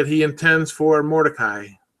gallows that he intends for Mordecai.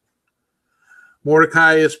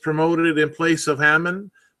 Mordecai is promoted in place of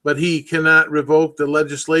Haman, but he cannot revoke the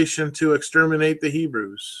legislation to exterminate the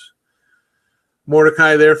Hebrews.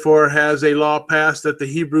 Mordecai therefore has a law passed that the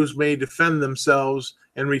Hebrews may defend themselves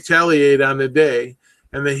and retaliate on the day,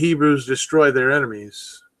 and the Hebrews destroy their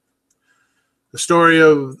enemies. The story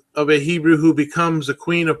of a Hebrew who becomes a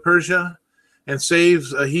queen of Persia and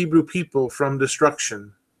saves a Hebrew people from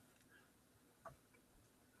destruction.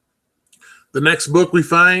 The next book we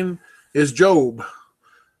find is Job.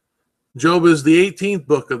 Job is the 18th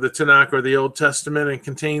book of the Tanakh, or the Old Testament, and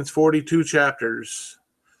contains 42 chapters.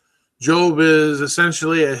 Job is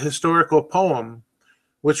essentially a historical poem,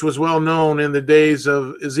 which was well known in the days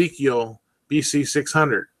of Ezekiel, BC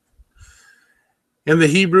 600. In the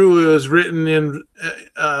Hebrew, it is written in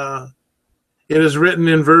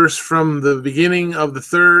verse from the beginning of the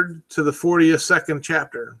 3rd to the 42nd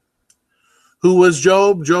chapter. Who was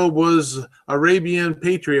Job? Job was an Arabian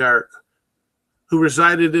patriarch who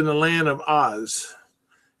resided in the land of Oz,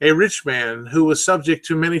 a rich man who was subject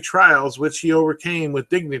to many trials, which he overcame with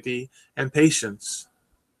dignity and patience.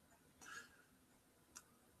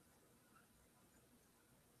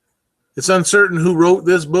 It's uncertain who wrote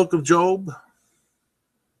this book of Job.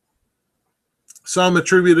 Some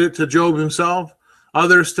attribute it to Job himself,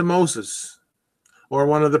 others to Moses or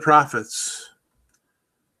one of the prophets.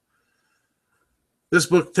 This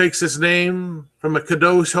book takes its name from a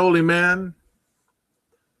Kadosh, holy man,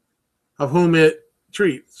 of whom it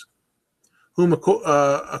treats, whom,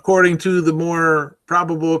 according to the more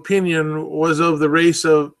probable opinion, was of the race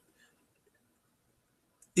of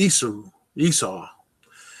Esau,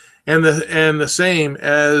 and the same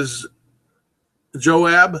as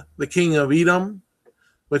Joab, the king of Edom,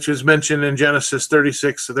 which is mentioned in Genesis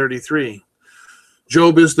 36 to 33.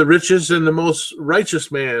 Job is the richest and the most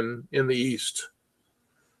righteous man in the East.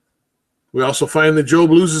 We also find that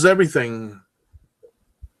Job loses everything.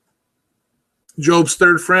 Job's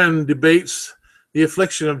third friend debates the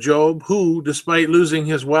affliction of Job, who, despite losing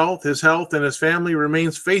his wealth, his health, and his family,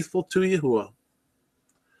 remains faithful to Yahuah.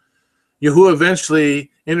 Yahuah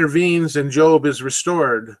eventually intervenes and Job is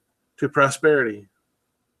restored to prosperity.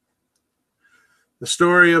 The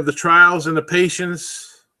story of the trials and the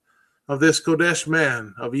patience of this Kodesh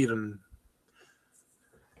man of Edom.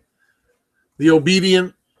 The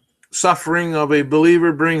obedient suffering of a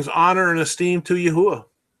believer brings honor and esteem to Yahuah.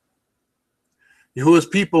 Yahuah's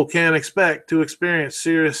people can expect to experience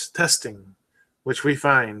serious testing, which we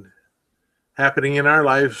find happening in our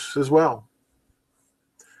lives as well.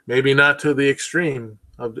 Maybe not to the extreme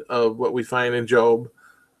of what we find in Job,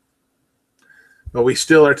 but we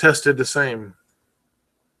still are tested the same.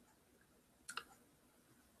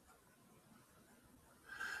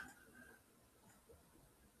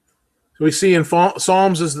 So we see in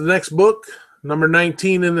Psalms is the next book, number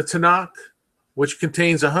 19 in the Tanakh, which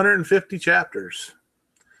contains 150 chapters.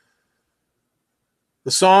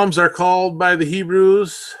 The Psalms are called by the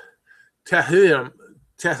Hebrews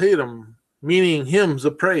Tehillim, meaning hymns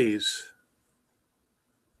of praise.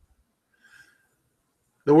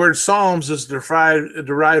 The word Psalms is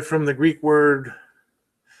derived from the Greek word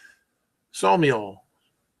psalmiol,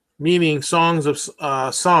 meaning songs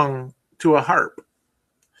of sung to a harp.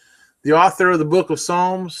 The author of the book of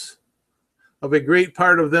Psalms, of a great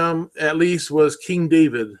part of them at least, was King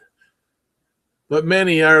David. But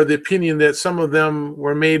many are of the opinion that some of them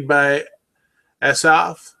were made by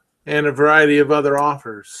Asaph and a variety of other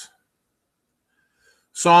authors.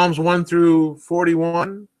 Psalms 1 through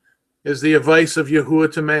 41 is the advice of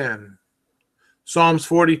Yahuah to man. Psalms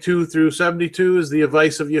 42 through 72 is the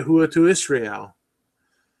advice of Yahuah to Israel.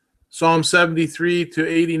 Psalm 73 to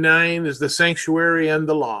 89 is the sanctuary and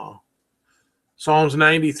the law. Psalms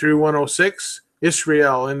 90 through 106,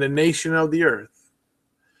 Israel and the nation of the earth.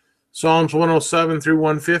 Psalms 107 through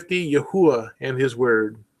 150, Yahuah and his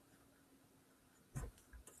word.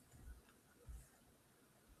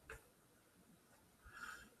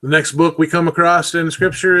 The next book we come across in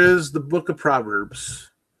Scripture is the book of Proverbs,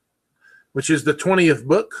 which is the 20th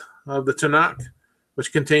book of the Tanakh,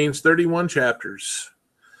 which contains 31 chapters.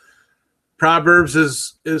 Proverbs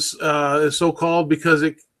is so called because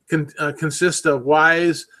it consists of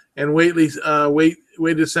wise and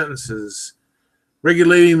weighted sentences,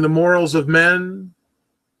 regulating the morals of men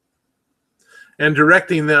and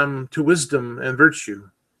directing them to wisdom and virtue.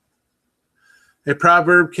 A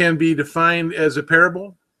proverb can be defined as a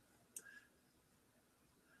parable.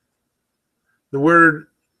 The word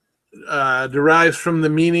derives from the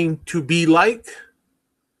meaning to be like,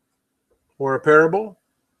 or a parable.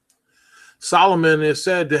 Solomon is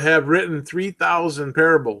said to have written 3,000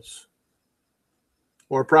 parables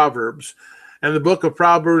or proverbs, and the book of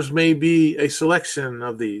Proverbs may be a selection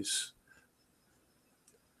of these.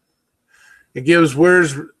 It gives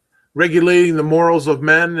words regulating the morals of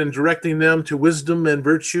men and directing them to wisdom and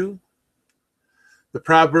virtue. The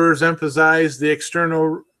Proverbs emphasize the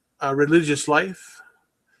external religious life.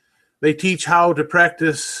 They teach how to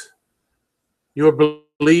practice your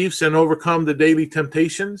beliefs and overcome the daily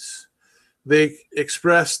temptations. They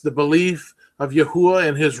express the belief of Yahuah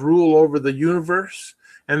and his rule over the universe,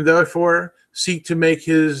 and therefore seek to make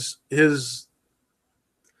his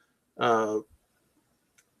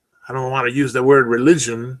I don't want to use the word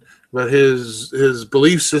religion, but his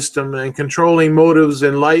belief system and controlling motives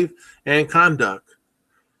in life and conduct.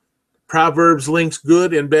 Proverbs links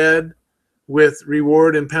good and bad with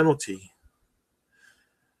reward and penalty.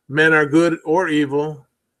 Men are good or evil,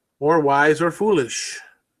 or wise or foolish.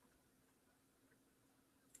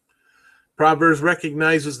 Proverbs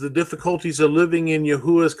recognizes the difficulties of living in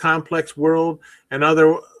Yahuah's complex world and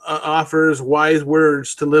offers wise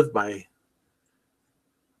words to live by.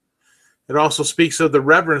 It also speaks of the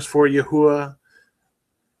reverence for Yahuah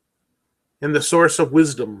and the source of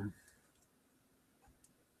wisdom.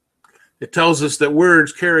 It tells us that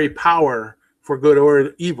words carry power for good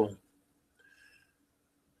or evil.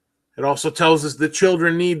 It also tells us that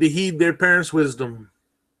children need to heed their parents' wisdom.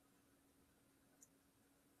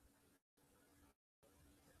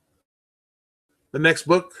 The next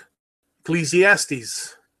book,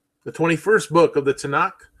 Ecclesiastes, the 21st book of the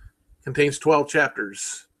Tanakh, contains 12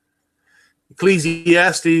 chapters.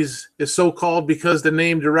 Ecclesiastes is so called because the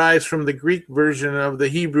name derives from the Greek version of the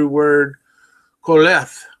Hebrew word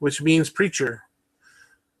koleth, which means preacher,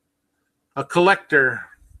 a collector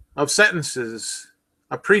of sentences,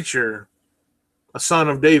 a preacher, a son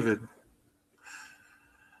of David.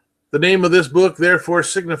 The name of this book therefore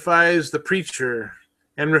signifies the preacher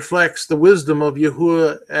and reflects the wisdom of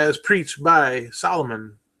Yahuah as preached by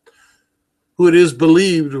Solomon, who it is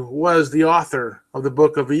believed was the author of the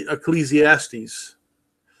book of Ecclesiastes.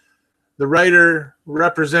 The writer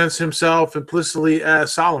represents himself implicitly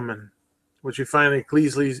as Solomon, which you find in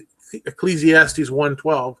Ecclesiastes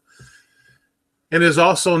 1:12, and is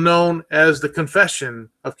also known as the Confession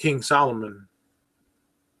of King Solomon.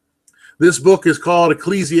 This book is called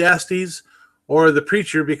Ecclesiastes, or the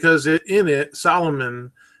preacher, because in it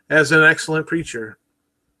Solomon as an excellent preacher.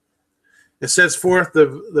 It sets forth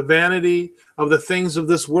the vanity of the things of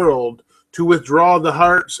this world to withdraw the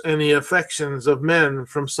hearts and the affections of men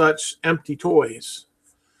from such empty toys.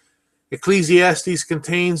 Ecclesiastes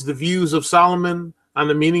contains the views of Solomon on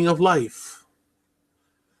the meaning of life.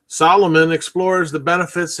 Solomon explores the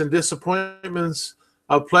benefits and disappointments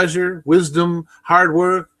of pleasure, wisdom, hard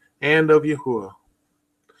work, and of Yahuah.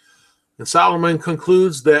 And Solomon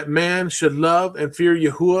concludes that man should love and fear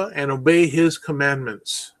Yahuah and obey his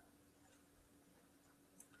commandments.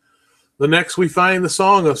 The next we find the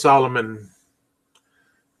Song of Solomon.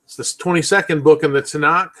 It's the 22nd book in the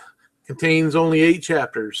Tanakh, contains only 8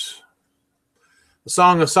 chapters. The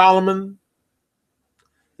Song of Solomon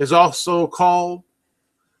is also called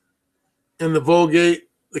in the Vulgate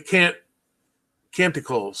the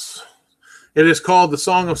Canticles. It is called the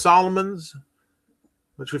Song of Solomon's,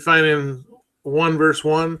 which we find in 1 verse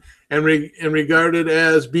 1, and regarded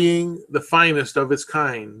as being the finest of its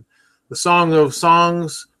kind. The Song of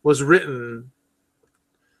Songs was written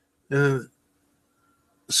in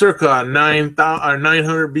circa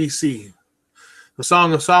 900 BC. The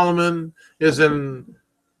Song of Solomon is a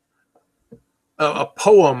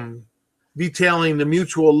poem detailing the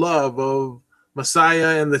mutual love of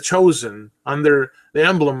Messiah and the chosen under the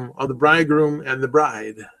emblem of the bridegroom and the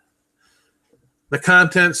bride. The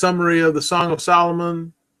content summary of the Song of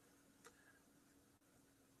Solomon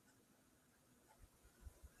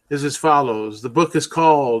is as follows. The book is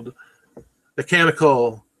called the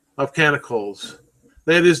Canticle of Canticles.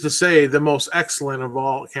 That is to say, the most excellent of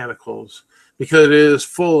all canticles, because it is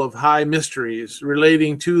full of high mysteries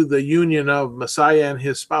relating to the union of Messiah and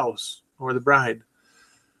his spouse, or the bride,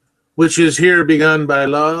 which is here begun by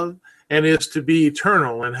love and is to be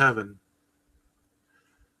eternal in heaven.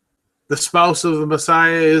 The spouse of the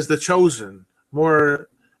Messiah is the chosen, more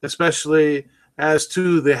especially as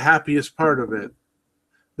to the happiest part of it,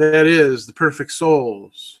 that is, the perfect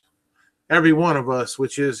souls, every one of us,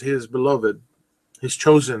 which is his beloved, his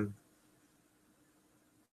chosen.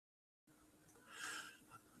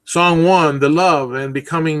 Song 1, the love and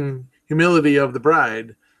becoming humility of the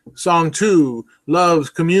bride. Song 2, love's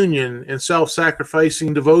communion and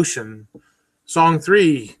self-sacrificing devotion. Song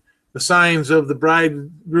 3, the signs of the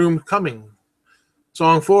bridegroom coming.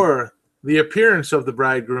 Song 4, the appearance of the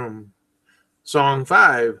bridegroom. Song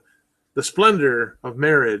 5, the splendor of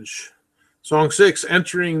marriage. Song 6,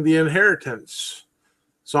 entering the inheritance.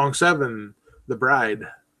 Song 7, the bride.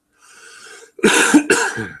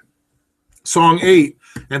 Song 8,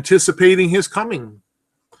 anticipating his coming.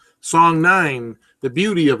 Song 9, the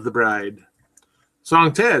beauty of the bride.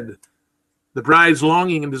 Song 10, the bride's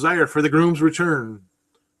longing and desire for the groom's return.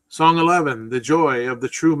 Song 11, the joy of the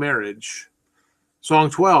true marriage. Song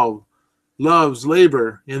 12, love's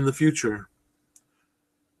labor in the future.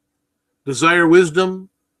 Desire wisdom,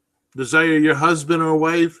 desire your husband or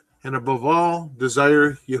wife, and above all,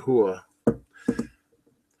 desire Yahuah.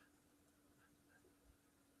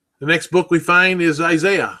 The next book we find is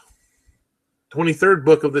Isaiah, 23rd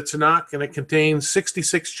book of the Tanakh, and it contains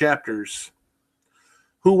 66 chapters.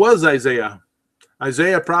 Who was Isaiah?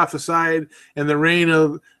 Isaiah prophesied in the reign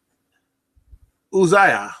of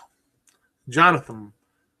Uzziah, Jonathan,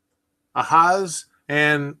 Ahaz,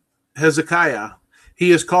 and Hezekiah.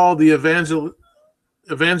 He is called the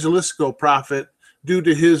evangelistical prophet due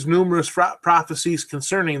to his numerous prophecies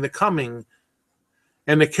concerning the coming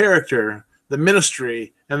and the character, the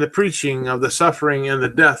ministry, and the preaching of the suffering and the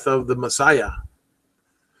death of the Messiah.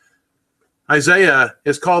 Isaiah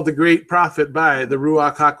is called the great prophet by the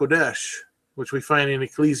Ruach HaKodesh, which we find in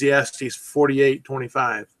Ecclesiastes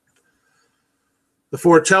 48:25. The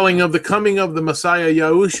foretelling of the coming of the Messiah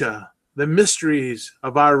Yahushua, the mysteries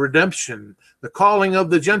of our redemption, the calling of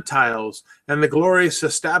the Gentiles, and the glorious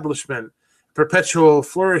establishment, perpetual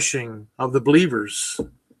flourishing of the believers.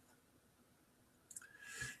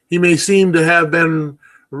 He may seem to have been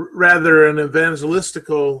rather an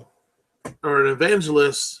evangelistical or an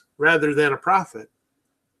evangelist rather than a prophet.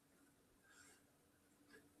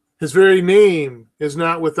 His very name is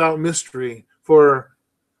not without mystery, for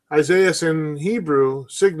Isaiah in Hebrew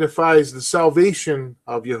signifies the salvation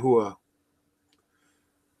of Yahuah,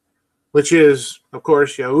 which is, of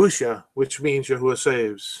course, Yahushua, which means Yahuah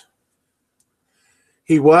saves.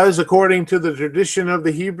 He was, according to the tradition of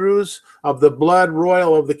the Hebrews, of the blood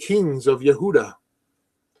royal of the kings of Yehudah.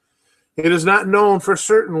 It is not known for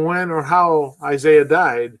certain when or how Isaiah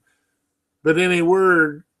died, but in a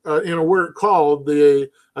work called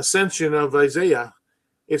the Ascension of Isaiah,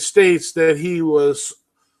 it states that he was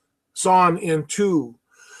sawn in two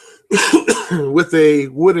with a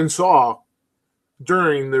wooden saw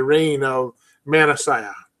during the reign of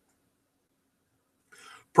Manasseh.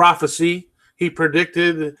 Prophecy, he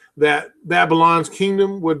predicted that Babylon's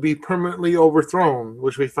kingdom would be permanently overthrown,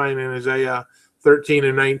 which we find in Isaiah 13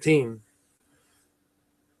 and 19.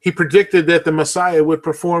 He predicted that the Messiah would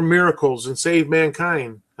perform miracles and save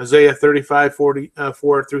mankind, Isaiah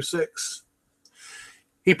 35:4-6.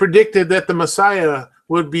 He predicted that the Messiah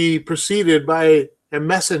would be preceded by a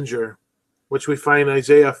messenger, which we find in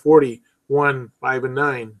Isaiah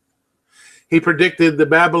 41:5-9. He predicted that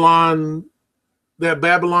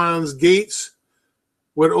Babylon's gates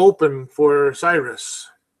would open for Cyrus,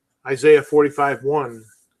 Isaiah 45:1.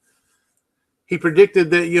 He predicted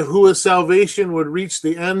that Yahuwah's salvation would reach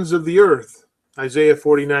the ends of the earth, Isaiah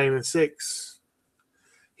 49:6.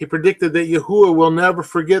 He predicted that Yahuwah will never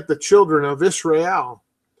forget the children of Israel,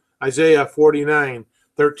 Isaiah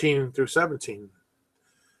 49:13-17.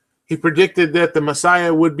 He predicted that the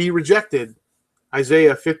Messiah would be rejected,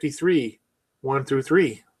 Isaiah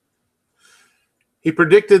 53:1-3. He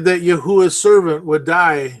predicted that Yahuwah's servant would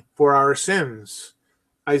die for our sins,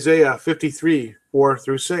 Isaiah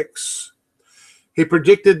 53:4-6. He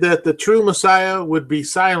predicted that the true Messiah would be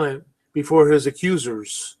silent before his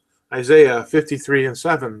accusers, Isaiah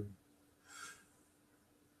 53:7.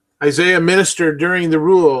 Isaiah ministered during the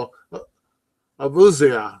rule of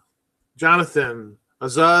Uzziah, Jonathan,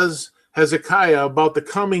 Ahaz, Hezekiah about the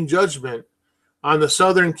coming judgment on the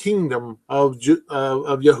southern kingdom of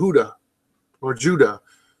Yehudah or Judah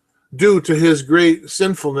due to his great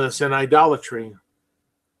sinfulness and idolatry.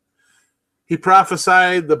 He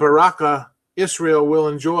prophesied the barakah Israel will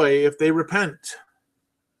enjoy if they repent.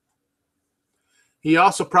 He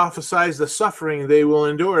also prophesies the suffering they will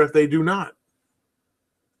endure if they do not.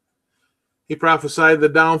 He prophesied the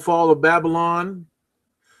downfall of Babylon,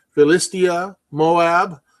 Philistia,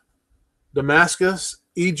 Moab, Damascus,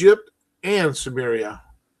 Egypt, and Samaria.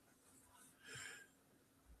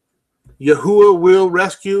 Yahuwah will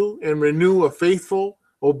rescue and renew a faithful,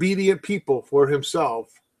 obedient people for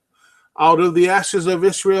himself out of the ashes of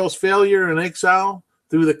Israel's failure and exile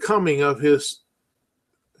through the coming of his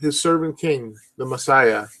servant king, the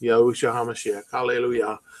Messiah, Yahushua HaMashiach.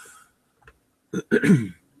 Hallelujah.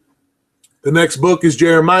 The next book is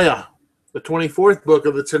Jeremiah, the 24th book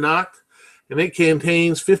of the Tanakh, and it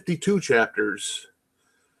contains 52 chapters.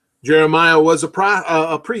 Jeremiah was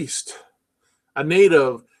a priest, a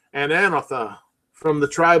native and Anathoth from the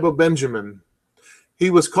tribe of Benjamin. He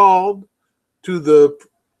was called to the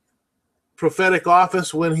prophetic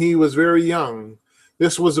office when he was very young.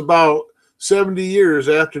 This was about 70 years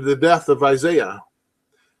after the death of Isaiah.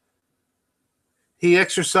 He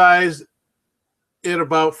exercised it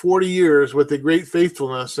about 40 years with a great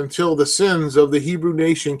faithfulness until the sins of the Hebrew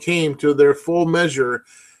nation came to their full measure,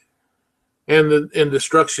 and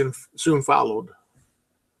destruction soon followed.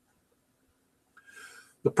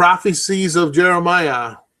 The prophecies of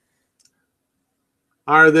Jeremiah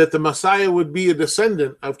are that the Messiah would be a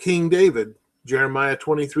descendant of King David, Jeremiah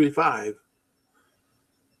 23:5.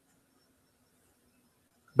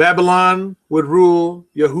 Babylon would rule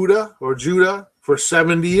Yahudah or Judah for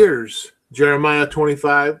 70 years, Jeremiah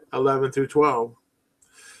 25:11 through 12.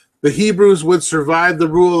 The Hebrews would survive the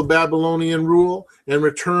rule of Babylonian rule and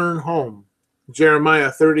return home, Jeremiah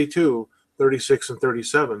 32:36 and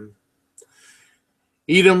 37.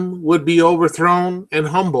 Edom would be overthrown and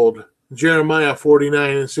humbled, Jeremiah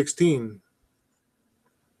 49:16.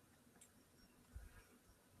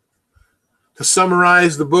 To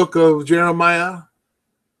summarize the book of Jeremiah,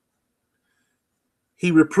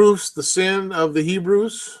 he reproofs the sin of the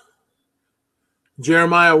Hebrews.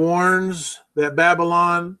 Jeremiah warns that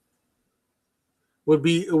Babylon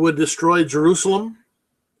would destroy Jerusalem.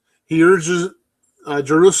 He urges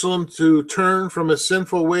Jerusalem to turn from its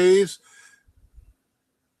sinful ways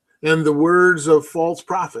and the words of false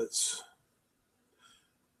prophets.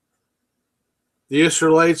 The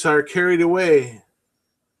Israelites are carried away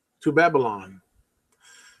to Babylon.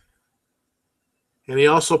 And he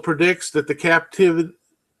also predicts that the captive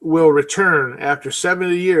will return after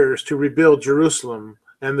 70 years to rebuild Jerusalem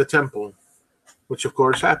and the temple, which of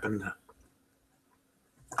course happened.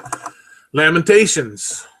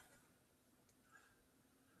 Lamentations.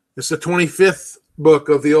 It's the 25th book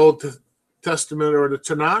of the Old Testament, or the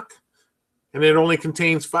Tanakh, and it only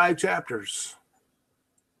contains 5 chapters.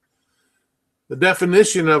 The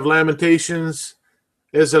definition of Lamentations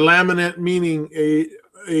is a lament, meaning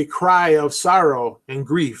a cry of sorrow and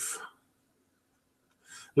grief.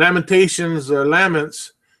 Lamentations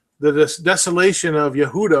laments the desolation of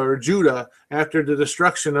Yahudah or Judah after the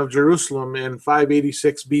destruction of Jerusalem in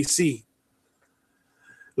 586 BC.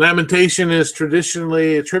 Lamentation is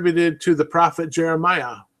traditionally attributed to the prophet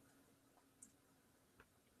Jeremiah.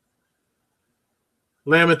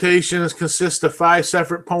 Lamentations consist of 5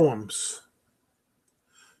 separate poems.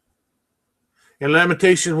 In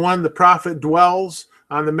Lamentation 1, the prophet dwells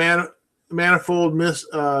on the manifold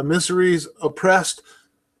miseries oppressed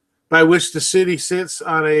by which the city sits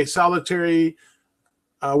on a solitary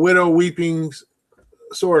widow weeping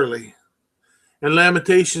sorely. In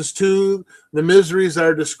Lamentations 2, the miseries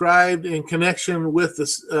are described in connection with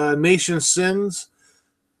the nation's sins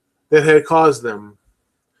that had caused them.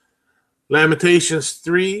 Lamentations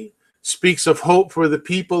 3 speaks of hope for the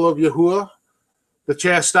people of Yahuah. The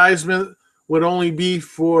chastisement would only be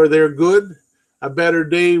for their good. A better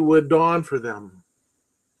day would dawn for them.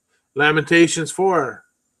 Lamentations 4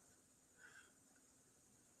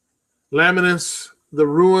 laments the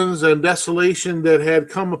ruins and desolation that had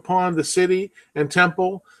come upon the city and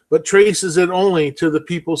temple, but traces it only to the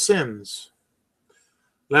people's sins.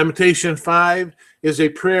 Lamentation 5 is a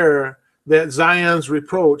prayer that Zion's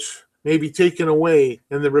reproach may be taken away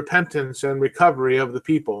in the repentance and recovery of the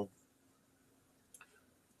people.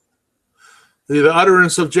 The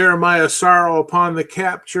utterance of Jeremiah's sorrow upon the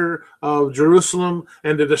capture of Jerusalem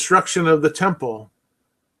and the destruction of the temple.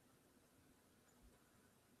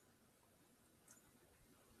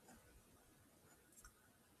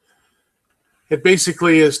 It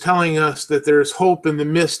basically is telling us that there is hope in the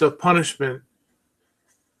midst of punishment,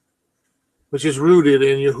 which is rooted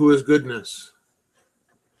in Yahuwah's goodness.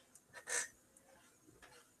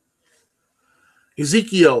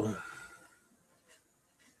 Ezekiel.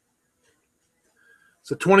 It's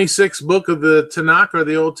the 26th book of the Tanakh, or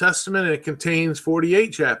the Old Testament, and it contains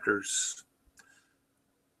 48 chapters.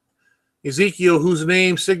 Ezekiel, whose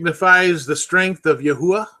name signifies the strength of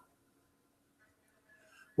Yahuah,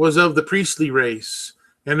 was of the priestly race,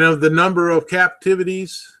 and of the number of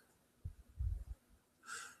captivities,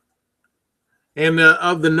 and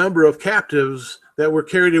of the number of captives that were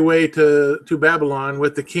carried away to Babylon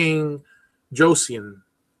with the king Josian.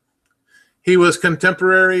 He was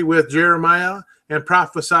contemporary with Jeremiah and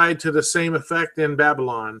prophesied to the same effect in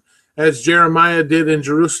Babylon as Jeremiah did in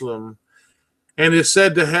Jerusalem, and is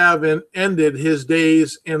said to have ended his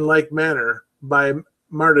days in like manner by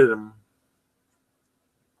martyrdom.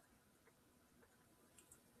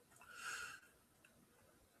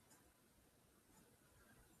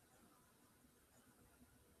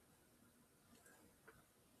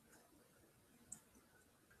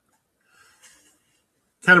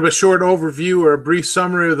 Kind of a short overview or a brief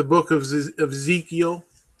summary of the book of Ezekiel.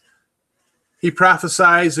 He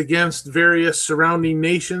prophesies against various surrounding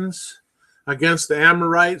nations, against the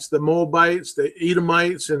Amorites, the Moabites, the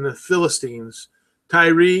Edomites, and the Philistines,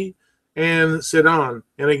 Tyre and Sidon,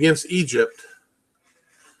 and against Egypt.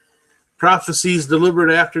 Prophecies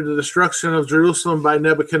delivered after the destruction of Jerusalem by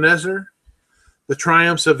Nebuchadnezzar, the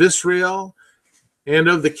triumphs of Israel, and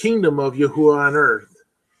of the kingdom of Yahuah on earth,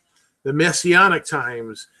 the messianic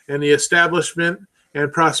times, and the establishment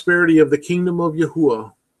and prosperity of the kingdom of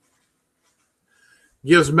Yahuah.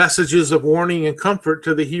 Gives messages of warning and comfort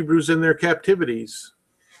to the Hebrews in their captivities.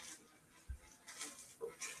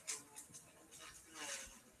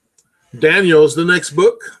 Daniel is the next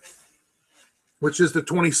book, which is the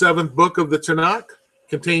 27th book of the Tanakh,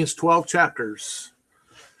 contains 12 chapters.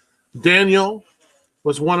 Daniel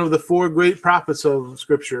was one of the 4 great prophets of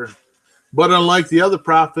Scripture, but unlike the other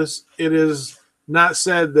prophets, it is not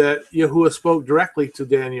said that Yahuah spoke directly to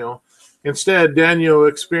Daniel. Instead, Daniel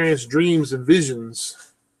experienced dreams and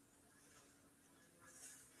visions.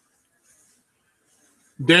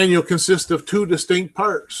 Daniel consists of 2 distinct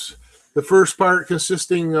parts. The first part,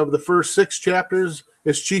 consisting of the first 6 chapters,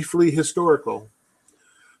 is chiefly historical.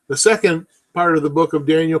 The second part of the book of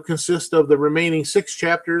Daniel consists of the remaining 6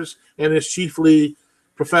 chapters and is chiefly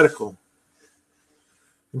prophetical.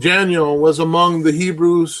 Daniel was among the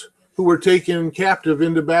Hebrews who were taken captive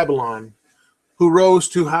into Babylon, who rose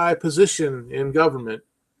to high position in government.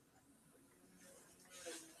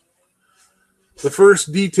 The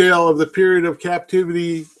first detail of the period of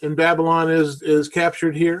captivity in Babylon is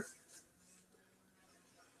captured here.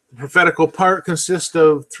 The prophetical part consists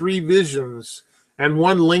of 3 visions and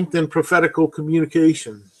 1 lengthened prophetical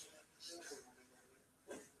communication.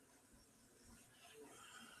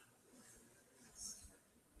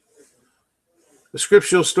 The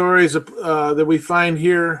scriptural stories that we find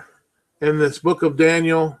here in this book of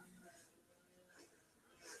Daniel,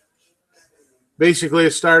 basically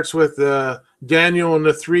it starts with Daniel and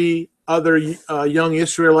the 3 other young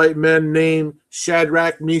Israelite men named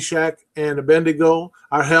Shadrach, Meshach, and Abednego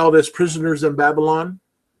are held as prisoners in Babylon.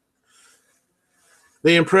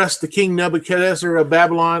 They impress the king Nebuchadnezzar of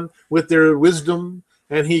Babylon with their wisdom,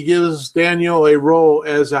 and he gives Daniel a role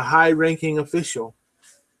as a high-ranking official.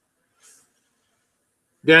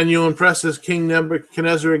 Daniel impresses King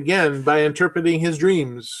Nebuchadnezzar again by interpreting his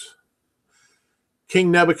dreams.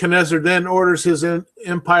 King Nebuchadnezzar then orders his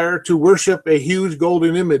empire to worship a huge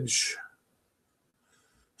golden image.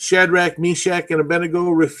 Shadrach, Meshach, and Abednego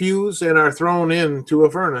refuse and are thrown into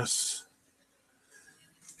a furnace.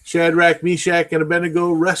 Shadrach, Meshach, and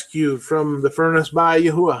Abednego rescued from the furnace by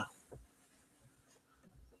Yahuah.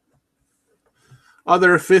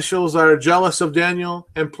 Other officials are jealous of Daniel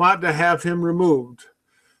and plot to have him removed.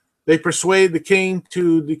 They persuade the king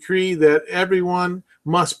to decree that everyone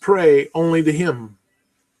must pray only to him.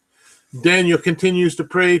 Daniel continues to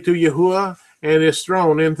pray to Yahuah and is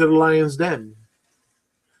thrown into the lion's den.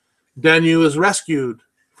 Daniel is rescued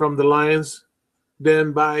from the lion's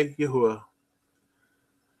den by Yahuah.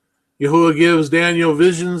 Yahuah gives Daniel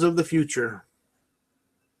visions of the future.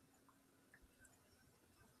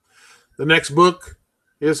 The next book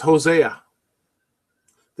is Hosea.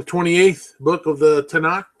 The 28th book of the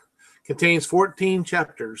Tanakh contains 14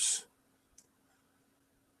 chapters.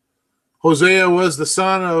 Hosea was the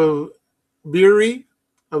son of Beeri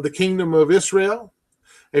of the kingdom of Israel,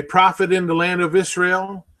 a prophet in the land of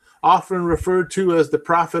Israel, often referred to as the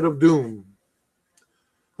prophet of doom.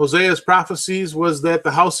 Hosea's prophecies was that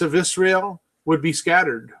the house of Israel would be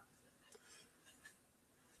scattered.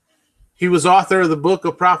 He was author of the book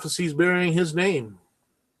of prophecies bearing his name.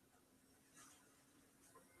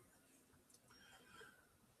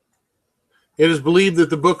 It is believed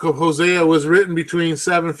that the book of Hosea was written between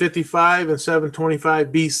 755 and 725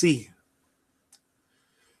 BC.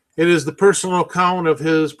 It is the personal account of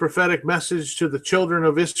his prophetic message to the children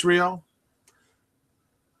of Israel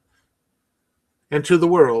and to the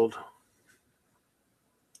world.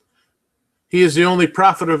 He is the only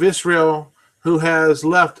prophet of Israel who has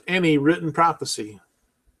left any written prophecy.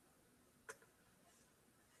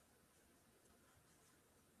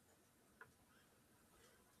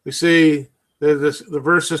 We see that the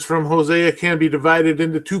verses from Hosea can be divided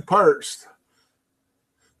into 2 parts.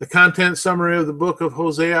 The content summary of the book of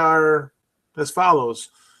Hosea are as follows.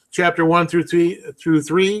 Chapter 1 through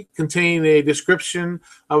 3 contain a description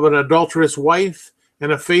of an adulterous wife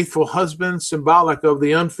and a faithful husband, symbolic of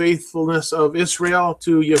the unfaithfulness of Israel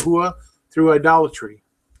to Yahuah through idolatry.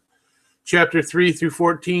 Chapter 3 through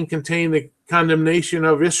 14 contain the condemnation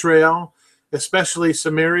of Israel, especially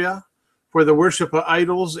Samaria, for the worship of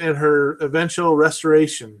idols and her eventual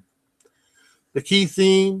restoration. The key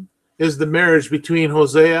theme is the marriage between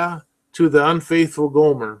Hosea to the unfaithful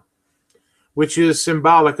Gomer, which is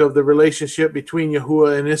symbolic of the relationship between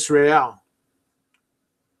Yahuah and Israel.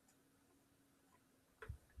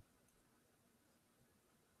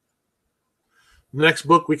 The next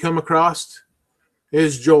book we come across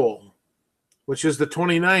is Joel, which is the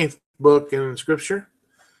 29th book in Scripture.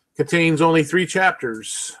 Contains only 3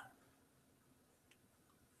 chapters.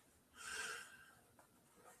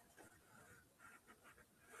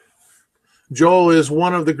 Joel is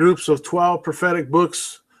one of the groups of 12 prophetic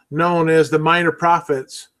books known as the Minor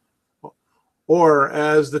Prophets, or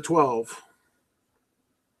as the 12.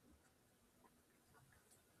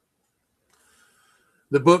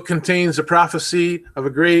 The book contains a prophecy of a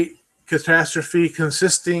great catastrophe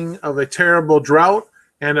consisting of a terrible drought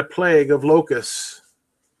and a plague of locusts.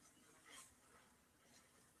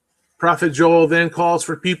 Prophet Joel then calls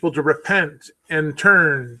for people to repent and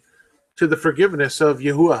turn to the forgiveness of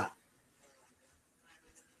Yahuah.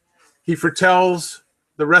 He foretells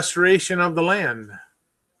the restoration of the land.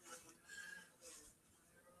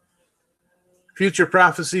 Future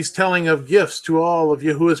prophecies telling of gifts to all of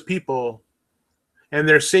Yahuah's people and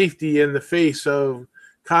their safety in the face of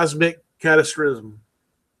cosmic catastrophism.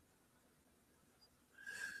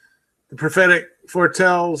 The prophetic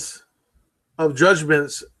foretells of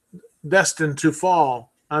judgments destined to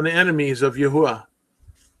fall on the enemies of Yahuah.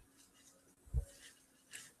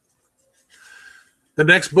 The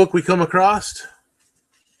next book we come across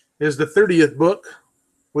is the 30th book,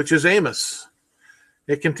 which is Amos.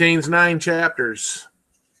 It contains 9 chapters.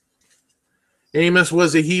 Amos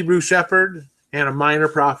was a Hebrew shepherd and a minor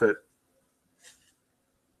prophet.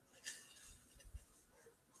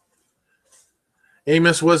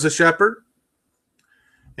 Amos was a shepherd,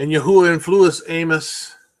 and Yahuah influenced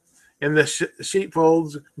Amos in the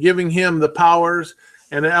sheepfolds, giving him the powers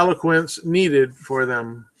and the eloquence needed for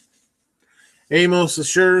them. Amos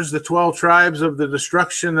assures the 12 tribes of the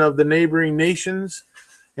destruction of the neighboring nations,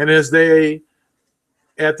 and as they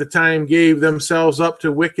at the time gave themselves up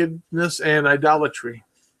to wickedness and idolatry.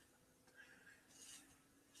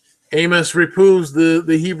 Amos reproves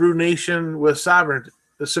the Hebrew nation with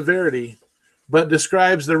severity, but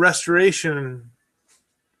describes the restoration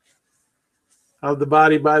of the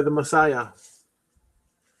body by the Messiah.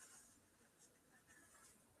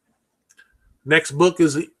 Next book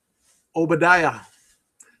is Obadiah,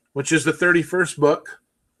 which is the 31st book.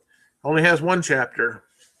 Only has 1 chapter.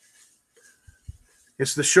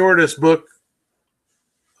 It's the shortest book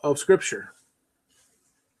of Scripture.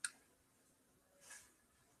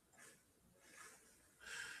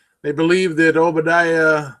 They believe that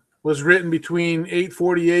Obadiah was written between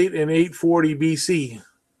 848 and 840 BC.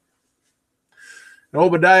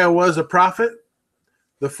 Obadiah was a prophet,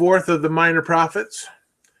 the 4th of the minor prophets.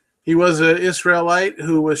 He was an Israelite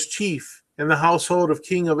who was chief in the household of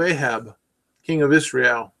King of Ahab, king of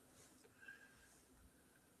Israel.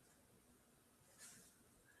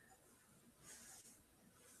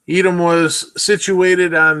 Edom was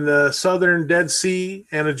situated on the southern Dead Sea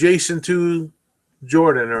and adjacent to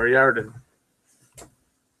Jordan or Yarden.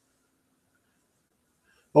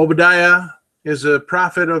 Obadiah is a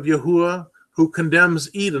prophet of Yahuah who condemns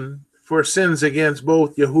Edom for sins against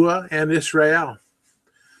both Yahuah and Israel.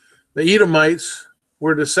 The Edomites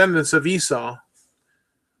were descendants of Esau,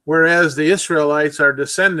 whereas the Israelites are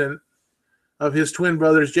descendant of his twin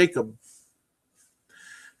brothers Jacob.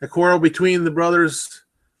 A quarrel between the brothers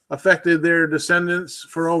affected their descendants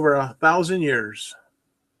for over 1,000 years.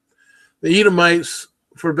 The Edomites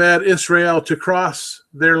forbade Israel to cross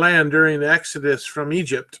their land during the Exodus from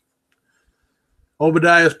Egypt.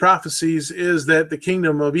 Obadiah's prophecies is that the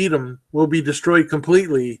kingdom of Edom will be destroyed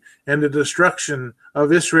completely and the destruction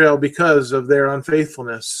of Israel because of their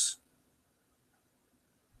unfaithfulness.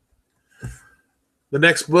 The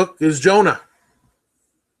next book is Jonah,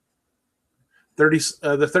 the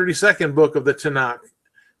 32nd book of the Tanakh.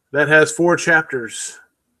 That has 4 chapters.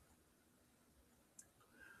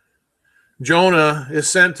 Jonah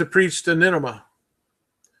is sent to preach to Nineveh.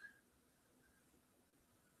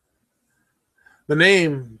 The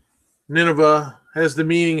name Nineveh has the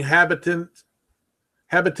meaning habitation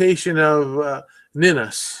of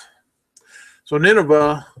Ninus. So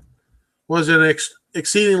Nineveh was an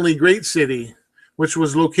exceedingly great city, which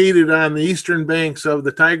was located on the eastern banks of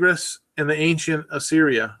the Tigris in the ancient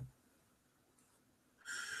Assyria.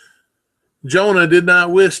 Jonah did not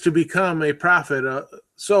wish to become a prophet,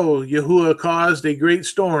 so Yahuah caused a great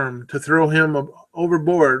storm to throw him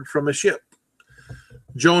overboard from a ship.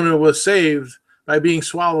 Jonah was saved by being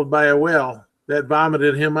swallowed by a whale that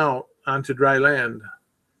vomited him out onto dry land.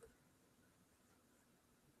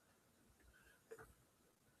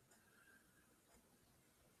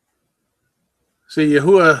 See,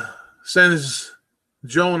 Yahuah sends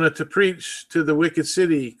Jonah to preach to the wicked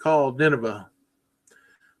city called Nineveh.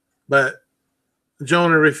 But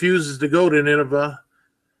Jonah refuses to go to Nineveh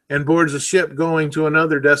and boards a ship going to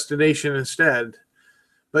another destination instead.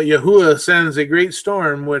 But Yahuah sends a great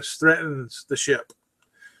storm which threatens the ship.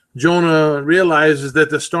 Jonah realizes that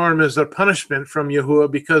the storm is a punishment from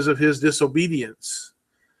Yahuah because of his disobedience.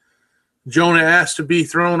 Jonah asks to be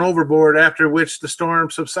thrown overboard, after which the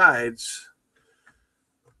storm subsides.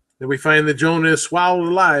 Then we find that Jonah is swallowed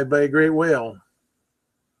alive by a great whale.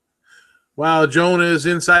 While Jonah is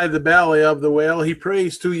inside the belly of the whale, he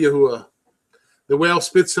prays to Yahuah. The whale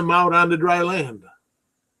spits him out on the dry land.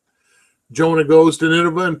 Jonah goes to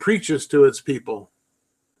Nineveh and preaches to its people.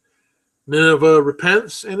 Nineveh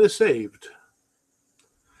repents and is saved.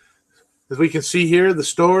 As we can see here, the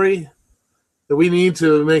story that we need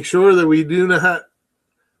to make sure that we do not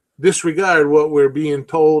disregard what we're being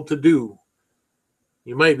told to do.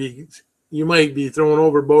 You might be thrown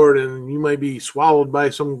overboard and you might be swallowed by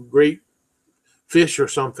some great fish or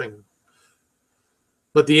something.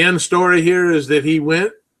 But the end story here is that he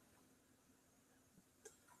went,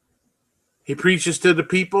 he preaches to the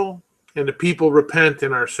people, and the people repent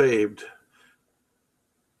and are saved.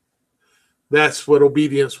 That's what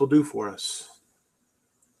obedience will do for us.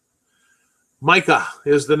 Micah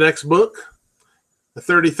is the next book. The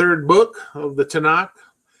 33rd book of the Tanakh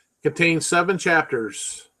contains 7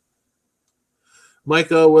 chapters.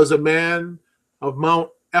 Micah was a man of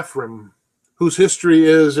Mount Ephraim, whose history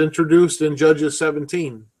is introduced in Judges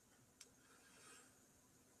 17.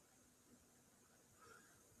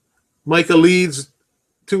 Micah leads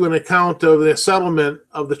to an account of the settlement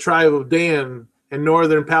of the tribe of Dan in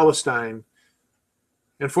northern Palestine,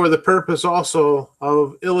 and for the purpose also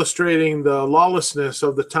of illustrating the lawlessness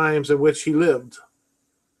of the times in which he lived.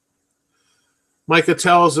 Micah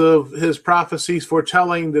tells of his prophecies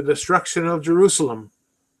foretelling the destruction of Jerusalem.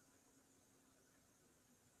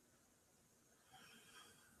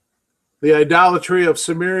 The idolatry of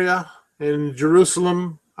Samaria and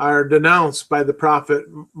Jerusalem are denounced by the prophet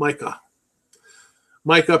Micah.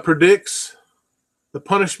 Micah predicts the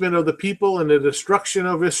punishment of the people and the destruction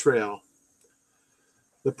of Israel.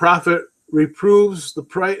 The prophet reproves the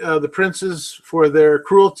princes for their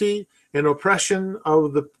cruelty and oppression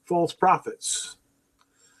of the false prophets.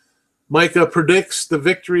 Micah predicts the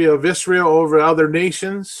victory of Israel over other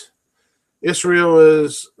nations. Israel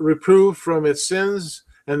is reproved from its sins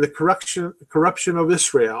and the corruption of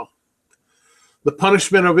Israel. The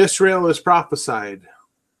punishment of Israel is prophesied.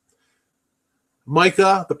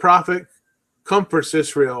 Micah, the prophet, comforts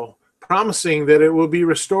Israel, promising that it will be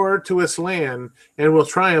restored to its land and will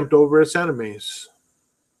triumph over its enemies.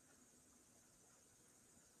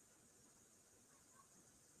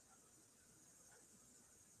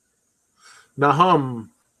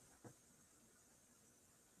 Nahum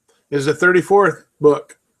is the 34th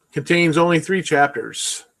book, contains only 3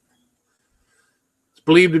 chapters. It's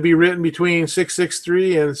believed to be written between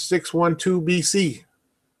 663 and 612 BC.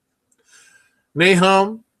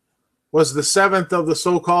 Nahum was the 7th of the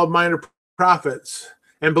so-called minor prophets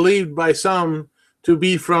and believed by some to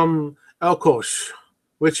be from Elkosh,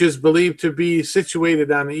 which is believed to be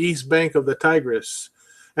situated on the east bank of the Tigris.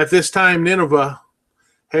 At this time, Nineveh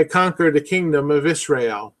had conquered the kingdom of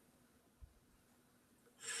Israel.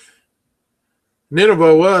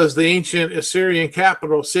 Nineveh was the ancient Assyrian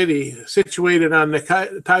capital city situated on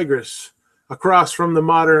the Tigris, across from the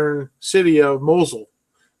modern city of Mosul,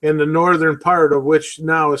 in the northern part of which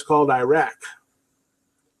now is called Iraq.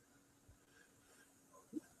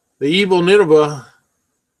 The evil Nineveh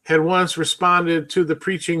had once responded to the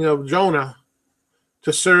preaching of Jonah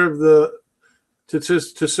to serve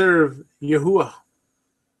Yahuah.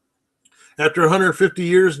 After 150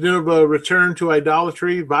 years, Nineveh returned to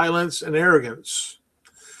idolatry, violence, and arrogance.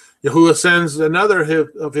 Yahuah sends another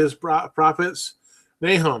of his prophets,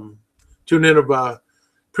 Nahum, to Nineveh,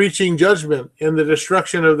 preaching judgment and the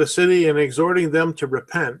destruction of the city and exhorting them to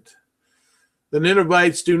repent. The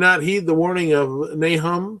Ninevites do not heed the warning of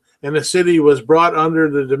Nahum, and the city was brought under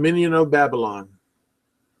the dominion of Babylon.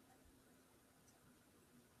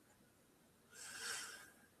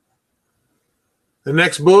 The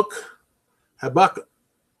next book, Habakkuk,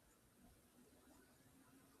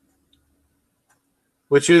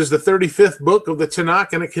 which is the 35th book of the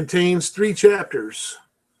Tanakh, and it contains 3 chapters.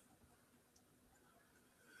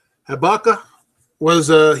 Habakkuk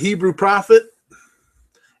was a Hebrew prophet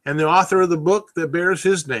and the author of the book that bears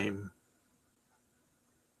his name.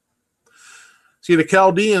 See, the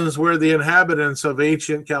Chaldeans were the inhabitants of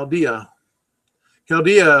ancient Chaldea.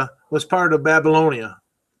 Chaldea was part of Babylonia,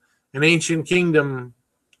 an ancient kingdom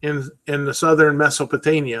in the southern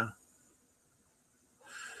Mesopotamia.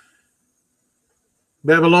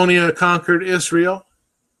 Babylonia conquered Israel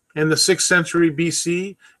in the 6th century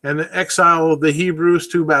BC and exiled the Hebrews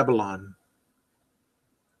to Babylon.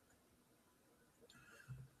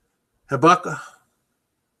 Habakkuk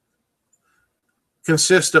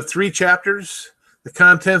consists of 3 chapters, the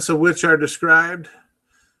contents of which are described.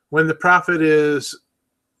 When the prophet is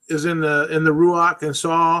in the Ruach and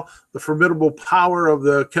saw the formidable power of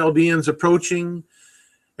the Chaldeans approaching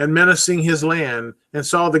and menacing his land, and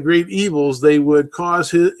saw the great evils they would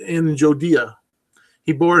cause in Judea,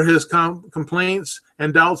 he bore his complaints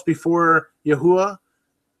and doubts before Yahuah,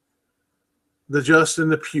 the just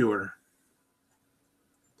and the pure.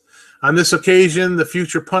 On this occasion, the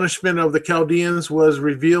future punishment of the Chaldeans was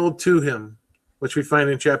revealed to him, which we find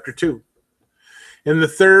in chapter 2. In the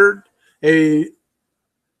third, a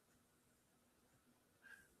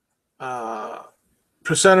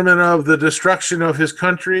presentiment of the destruction of his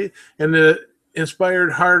country, and the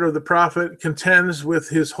inspired heart of the prophet contends with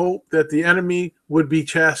his hope that the enemy would be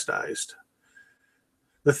chastised.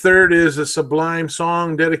 The third is a sublime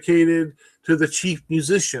song dedicated to the chief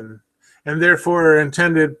musician, and therefore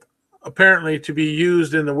intended apparently to be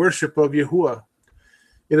used in the worship of Yahuah.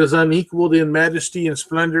 It is unequaled in majesty and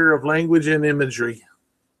splendor of language and imagery.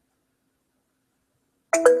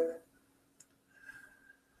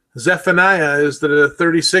 Zephaniah is the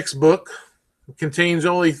 36th book. It contains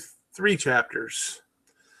only 3 chapters.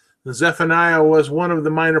 Zephaniah was one of the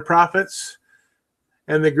minor prophets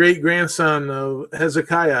and the great-grandson of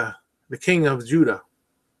Hezekiah, the king of Judah.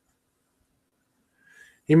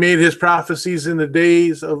 He made his prophecies in the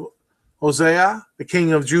days of Hosea, the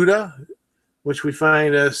king of Judah, which we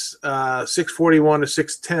find as 641 to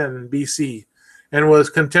 610 BC, and was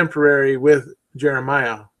contemporary with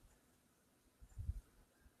Jeremiah.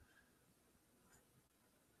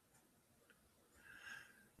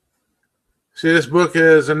 See, this book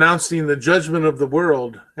is announcing the judgment of the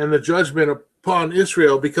world and the judgment upon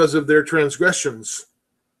Israel because of their transgressions.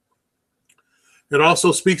 It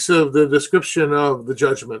also speaks of the description of the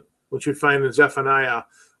judgment, which we find in Zephaniah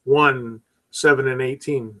 1, 7 and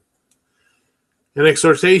 18. An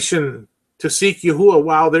exhortation to seek Yahuah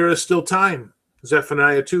while there is still time,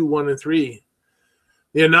 Zephaniah 2, 1 and 3.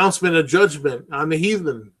 The announcement of judgment on the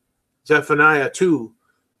heathen, Zephaniah 2,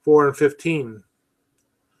 4 and 15.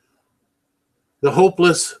 The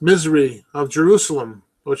hopeless misery of Jerusalem,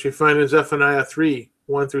 which we find in Zephaniah 3,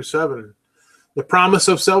 1 through 7. The promise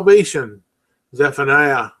of salvation,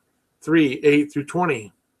 Zephaniah 3, 8 through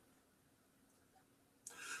 20.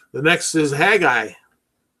 The next is Haggai,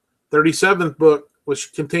 37th book,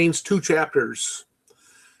 which contains 2 chapters.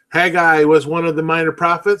 Haggai was one of the minor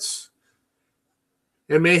prophets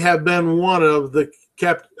and may have been one of the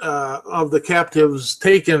captives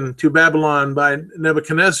taken to Babylon by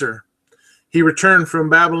Nebuchadnezzar. He returned from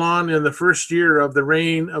Babylon in the 1st year of the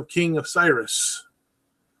reign of King of Cyrus.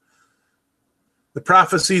 The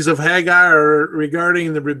prophecies of Haggai are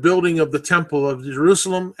regarding the rebuilding of the temple of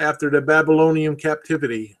Jerusalem after the Babylonian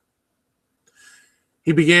captivity.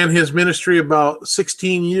 He began his ministry about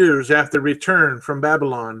 16 years after return from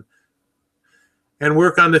Babylon, and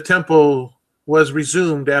work on the temple was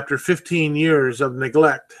resumed after 15 years of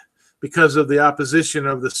neglect because of the opposition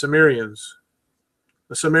of the Samaritans,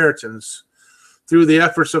 through the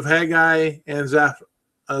efforts of Haggai and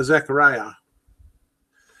Zechariah.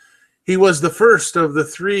 He was the first of the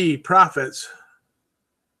 3 prophets.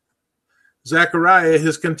 Zechariah,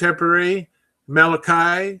 his contemporary,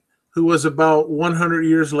 Malachi, who was about 100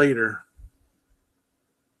 years later.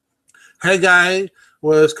 Haggai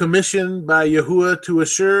was commissioned by Yahuah to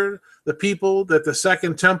assure the people that the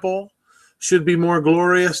second temple should be more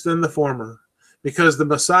glorious than the former, because the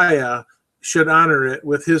Messiah should honor it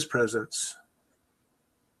with his presence.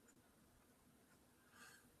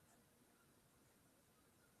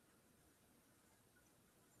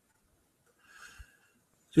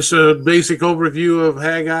 Just a basic overview of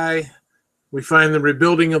Haggai. We find the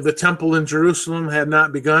rebuilding of the temple in Jerusalem had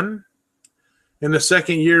not begun. In the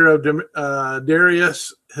 2nd year of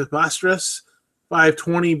Darius Hypastrus,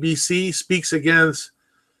 520 BC, speaks against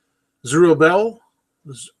Zerubbabel,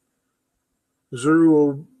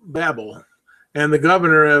 and the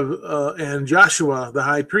governor and Joshua, the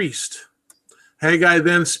high priest. Haggai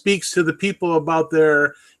then speaks to the people about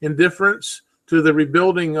their indifference to the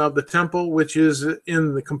rebuilding of the temple, which is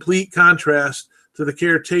in the complete contrast to the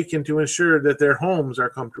care taken to ensure that their homes are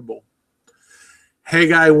comfortable.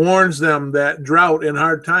 Haggai warns them that drought and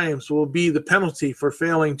hard times will be the penalty for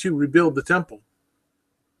failing to rebuild the temple.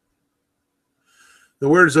 The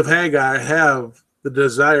words of Haggai have the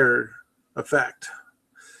desired effect.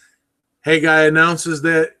 Haggai announces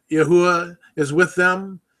that Yahuah is with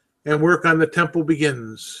them and work on the temple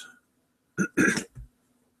begins. The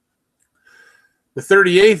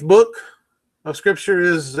 38th book of Scripture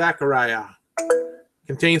is Zechariah. It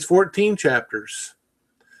contains 14 chapters.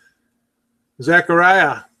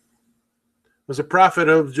 Zechariah was a prophet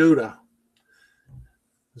of Judah.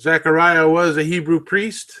 Zechariah was a Hebrew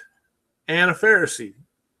priest and a Pharisee.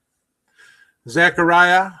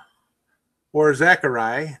 Zechariah, or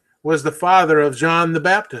Zechariah, was the father of John the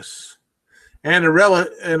Baptist and a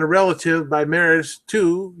relative by marriage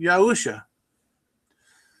to Yahuah.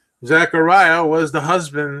 Zechariah was the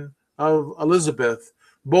husband of Elizabeth.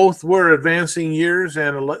 Both were advancing years,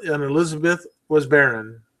 and Elizabeth was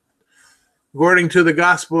barren. According to the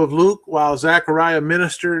Gospel of Luke, while Zechariah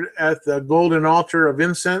ministered at the golden altar of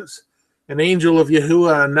incense, an angel of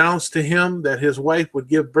Yahuah announced to him that his wife would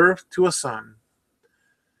give birth to a son.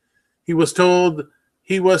 He was told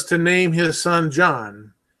he was to name his son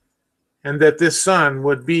John, and that this son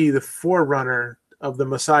would be the forerunner of the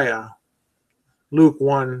Messiah. Luke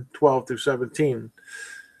 1:12-17.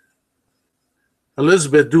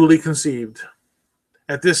 Elizabeth duly conceived.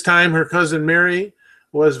 At this time, her cousin Mary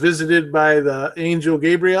was visited by the angel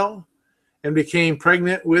Gabriel and became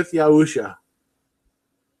pregnant with Yahuah.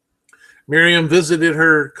 Miriam visited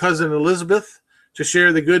her cousin Elizabeth to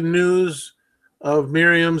share the good news of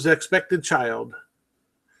Miriam's expected child,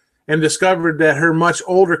 and discovered that her much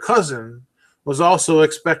older cousin was also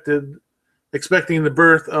expecting the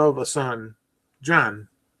birth of a son, John.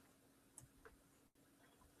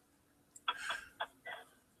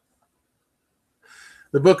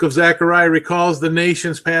 The book of Zechariah recalls the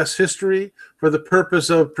nation's past history for the purpose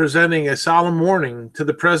of presenting a solemn warning to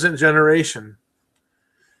the present generation.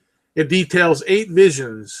 It details 8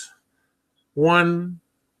 visions, 1,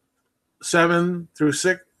 7 and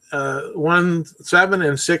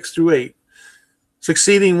 6 through 8,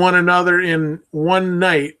 succeeding one another in one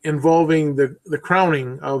night, involving the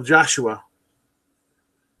crowning of Joshua,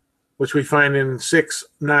 which we find in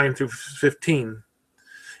 6:9-15.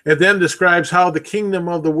 It then describes how the kingdom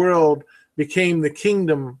of the world became the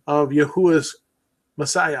kingdom of Yahuah's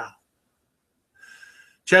Messiah.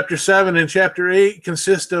 Chapter 7 and chapter 8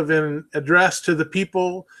 consist of an address to the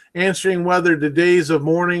people, answering whether the days of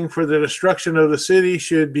mourning for the destruction of the city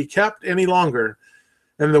should be kept any longer,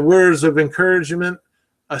 and the words of encouragement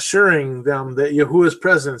assuring them that Yahuah's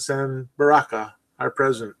presence and Barakah are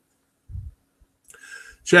present.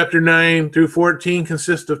 Chapter 9-14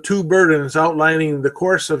 consist of 2 burdens outlining the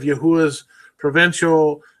course of Yahuah's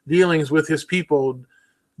providential dealings with his people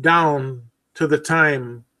down to the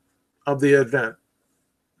time of the event.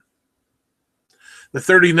 The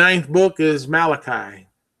 39th book is Malachi.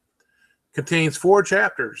 Contains 4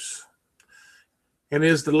 chapters and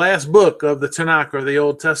is the last book of the Tanahk, or the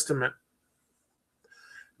Old Testament.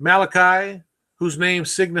 Malachi, whose name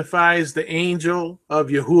signifies the angel of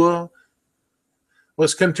Yahuah,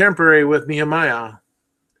 was contemporary with Nehemiah.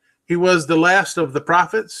 He was the last of the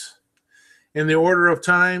prophets in the order of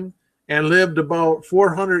time and lived about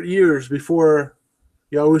 400 years before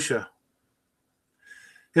Yahuah.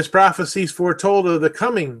 His prophecies foretold of the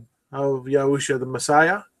coming of Yahuah, the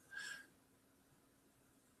Messiah,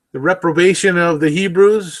 the reprobation of the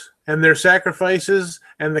Hebrews and their sacrifices,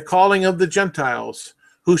 and the calling of the Gentiles,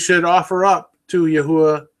 who should offer up to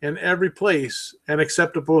Yahuah in every place an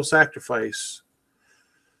acceptable sacrifice.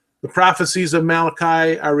 The prophecies of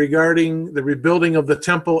Malachi are regarding the rebuilding of the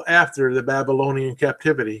temple after the Babylonian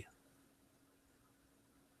captivity.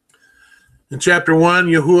 In chapter 1,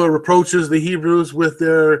 Yahuah reproaches the Hebrews with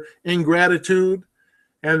their ingratitude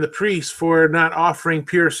and the priests for not offering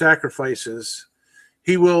pure sacrifices.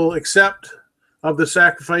 He will accept of the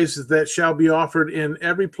sacrifices that shall be offered in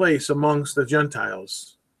every place amongst the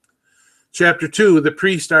Gentiles. Chapter 2, the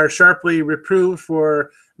priests are sharply reproved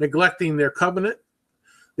for neglecting their covenant,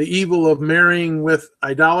 the evil of marrying with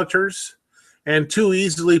idolaters, and too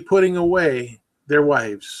easily putting away their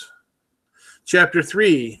wives. Chapter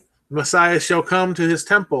 3, Messiah shall come to his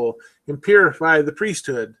temple and purify the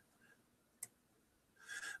priesthood.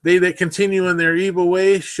 They that continue in their evil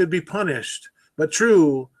ways should be punished, but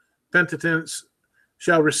true penitents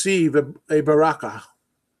shall receive a barakah.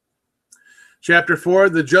 Chapter 4,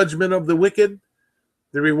 the judgment of the wicked,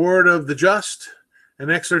 the reward of the just, an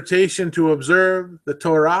exhortation to observe the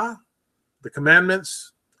Torah, the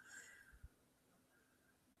commandments.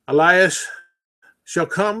 Elias shall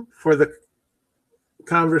come for the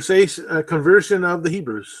conversion of the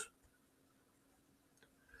Hebrews.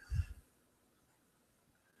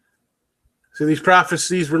 So these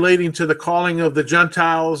prophecies relating to the calling of the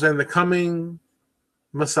Gentiles and the coming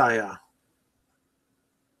Messiah.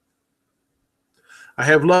 I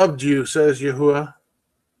have loved you, says Yahuah.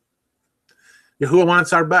 Yahuah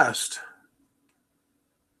wants our best.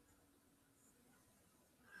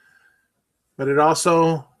 But it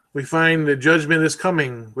also, we find the judgment is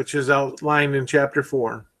coming, which is outlined in chapter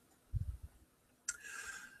 4.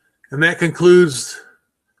 And that concludes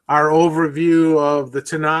our overview of the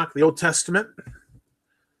Tanakh, the Old Testament.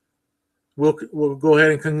 We'll go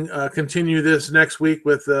ahead and continue this next week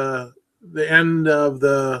with the end of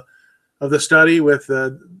the study with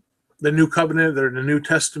the New Covenant or the New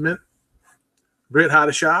Testament, Brit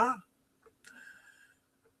Hadashah.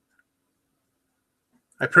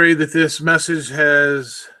 I pray that this message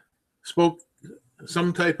has spoke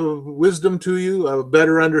some type of wisdom to you, a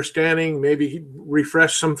better understanding, maybe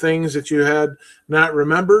refresh some things that you had not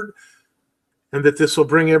remembered, and that this will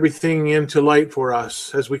bring everything into light for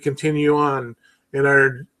us as we continue on in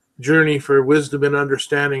our journey for wisdom and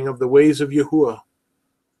understanding of the ways of Yahuah.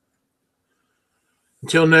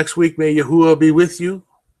 Until next week, may Yahuah be with you.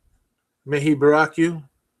 May he barak you.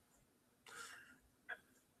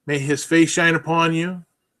 May his face shine upon you.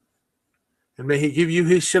 And may he give you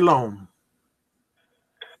his shalom.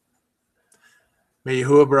 May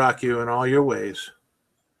Yahuah barak you in all your ways.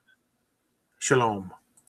 Shalom.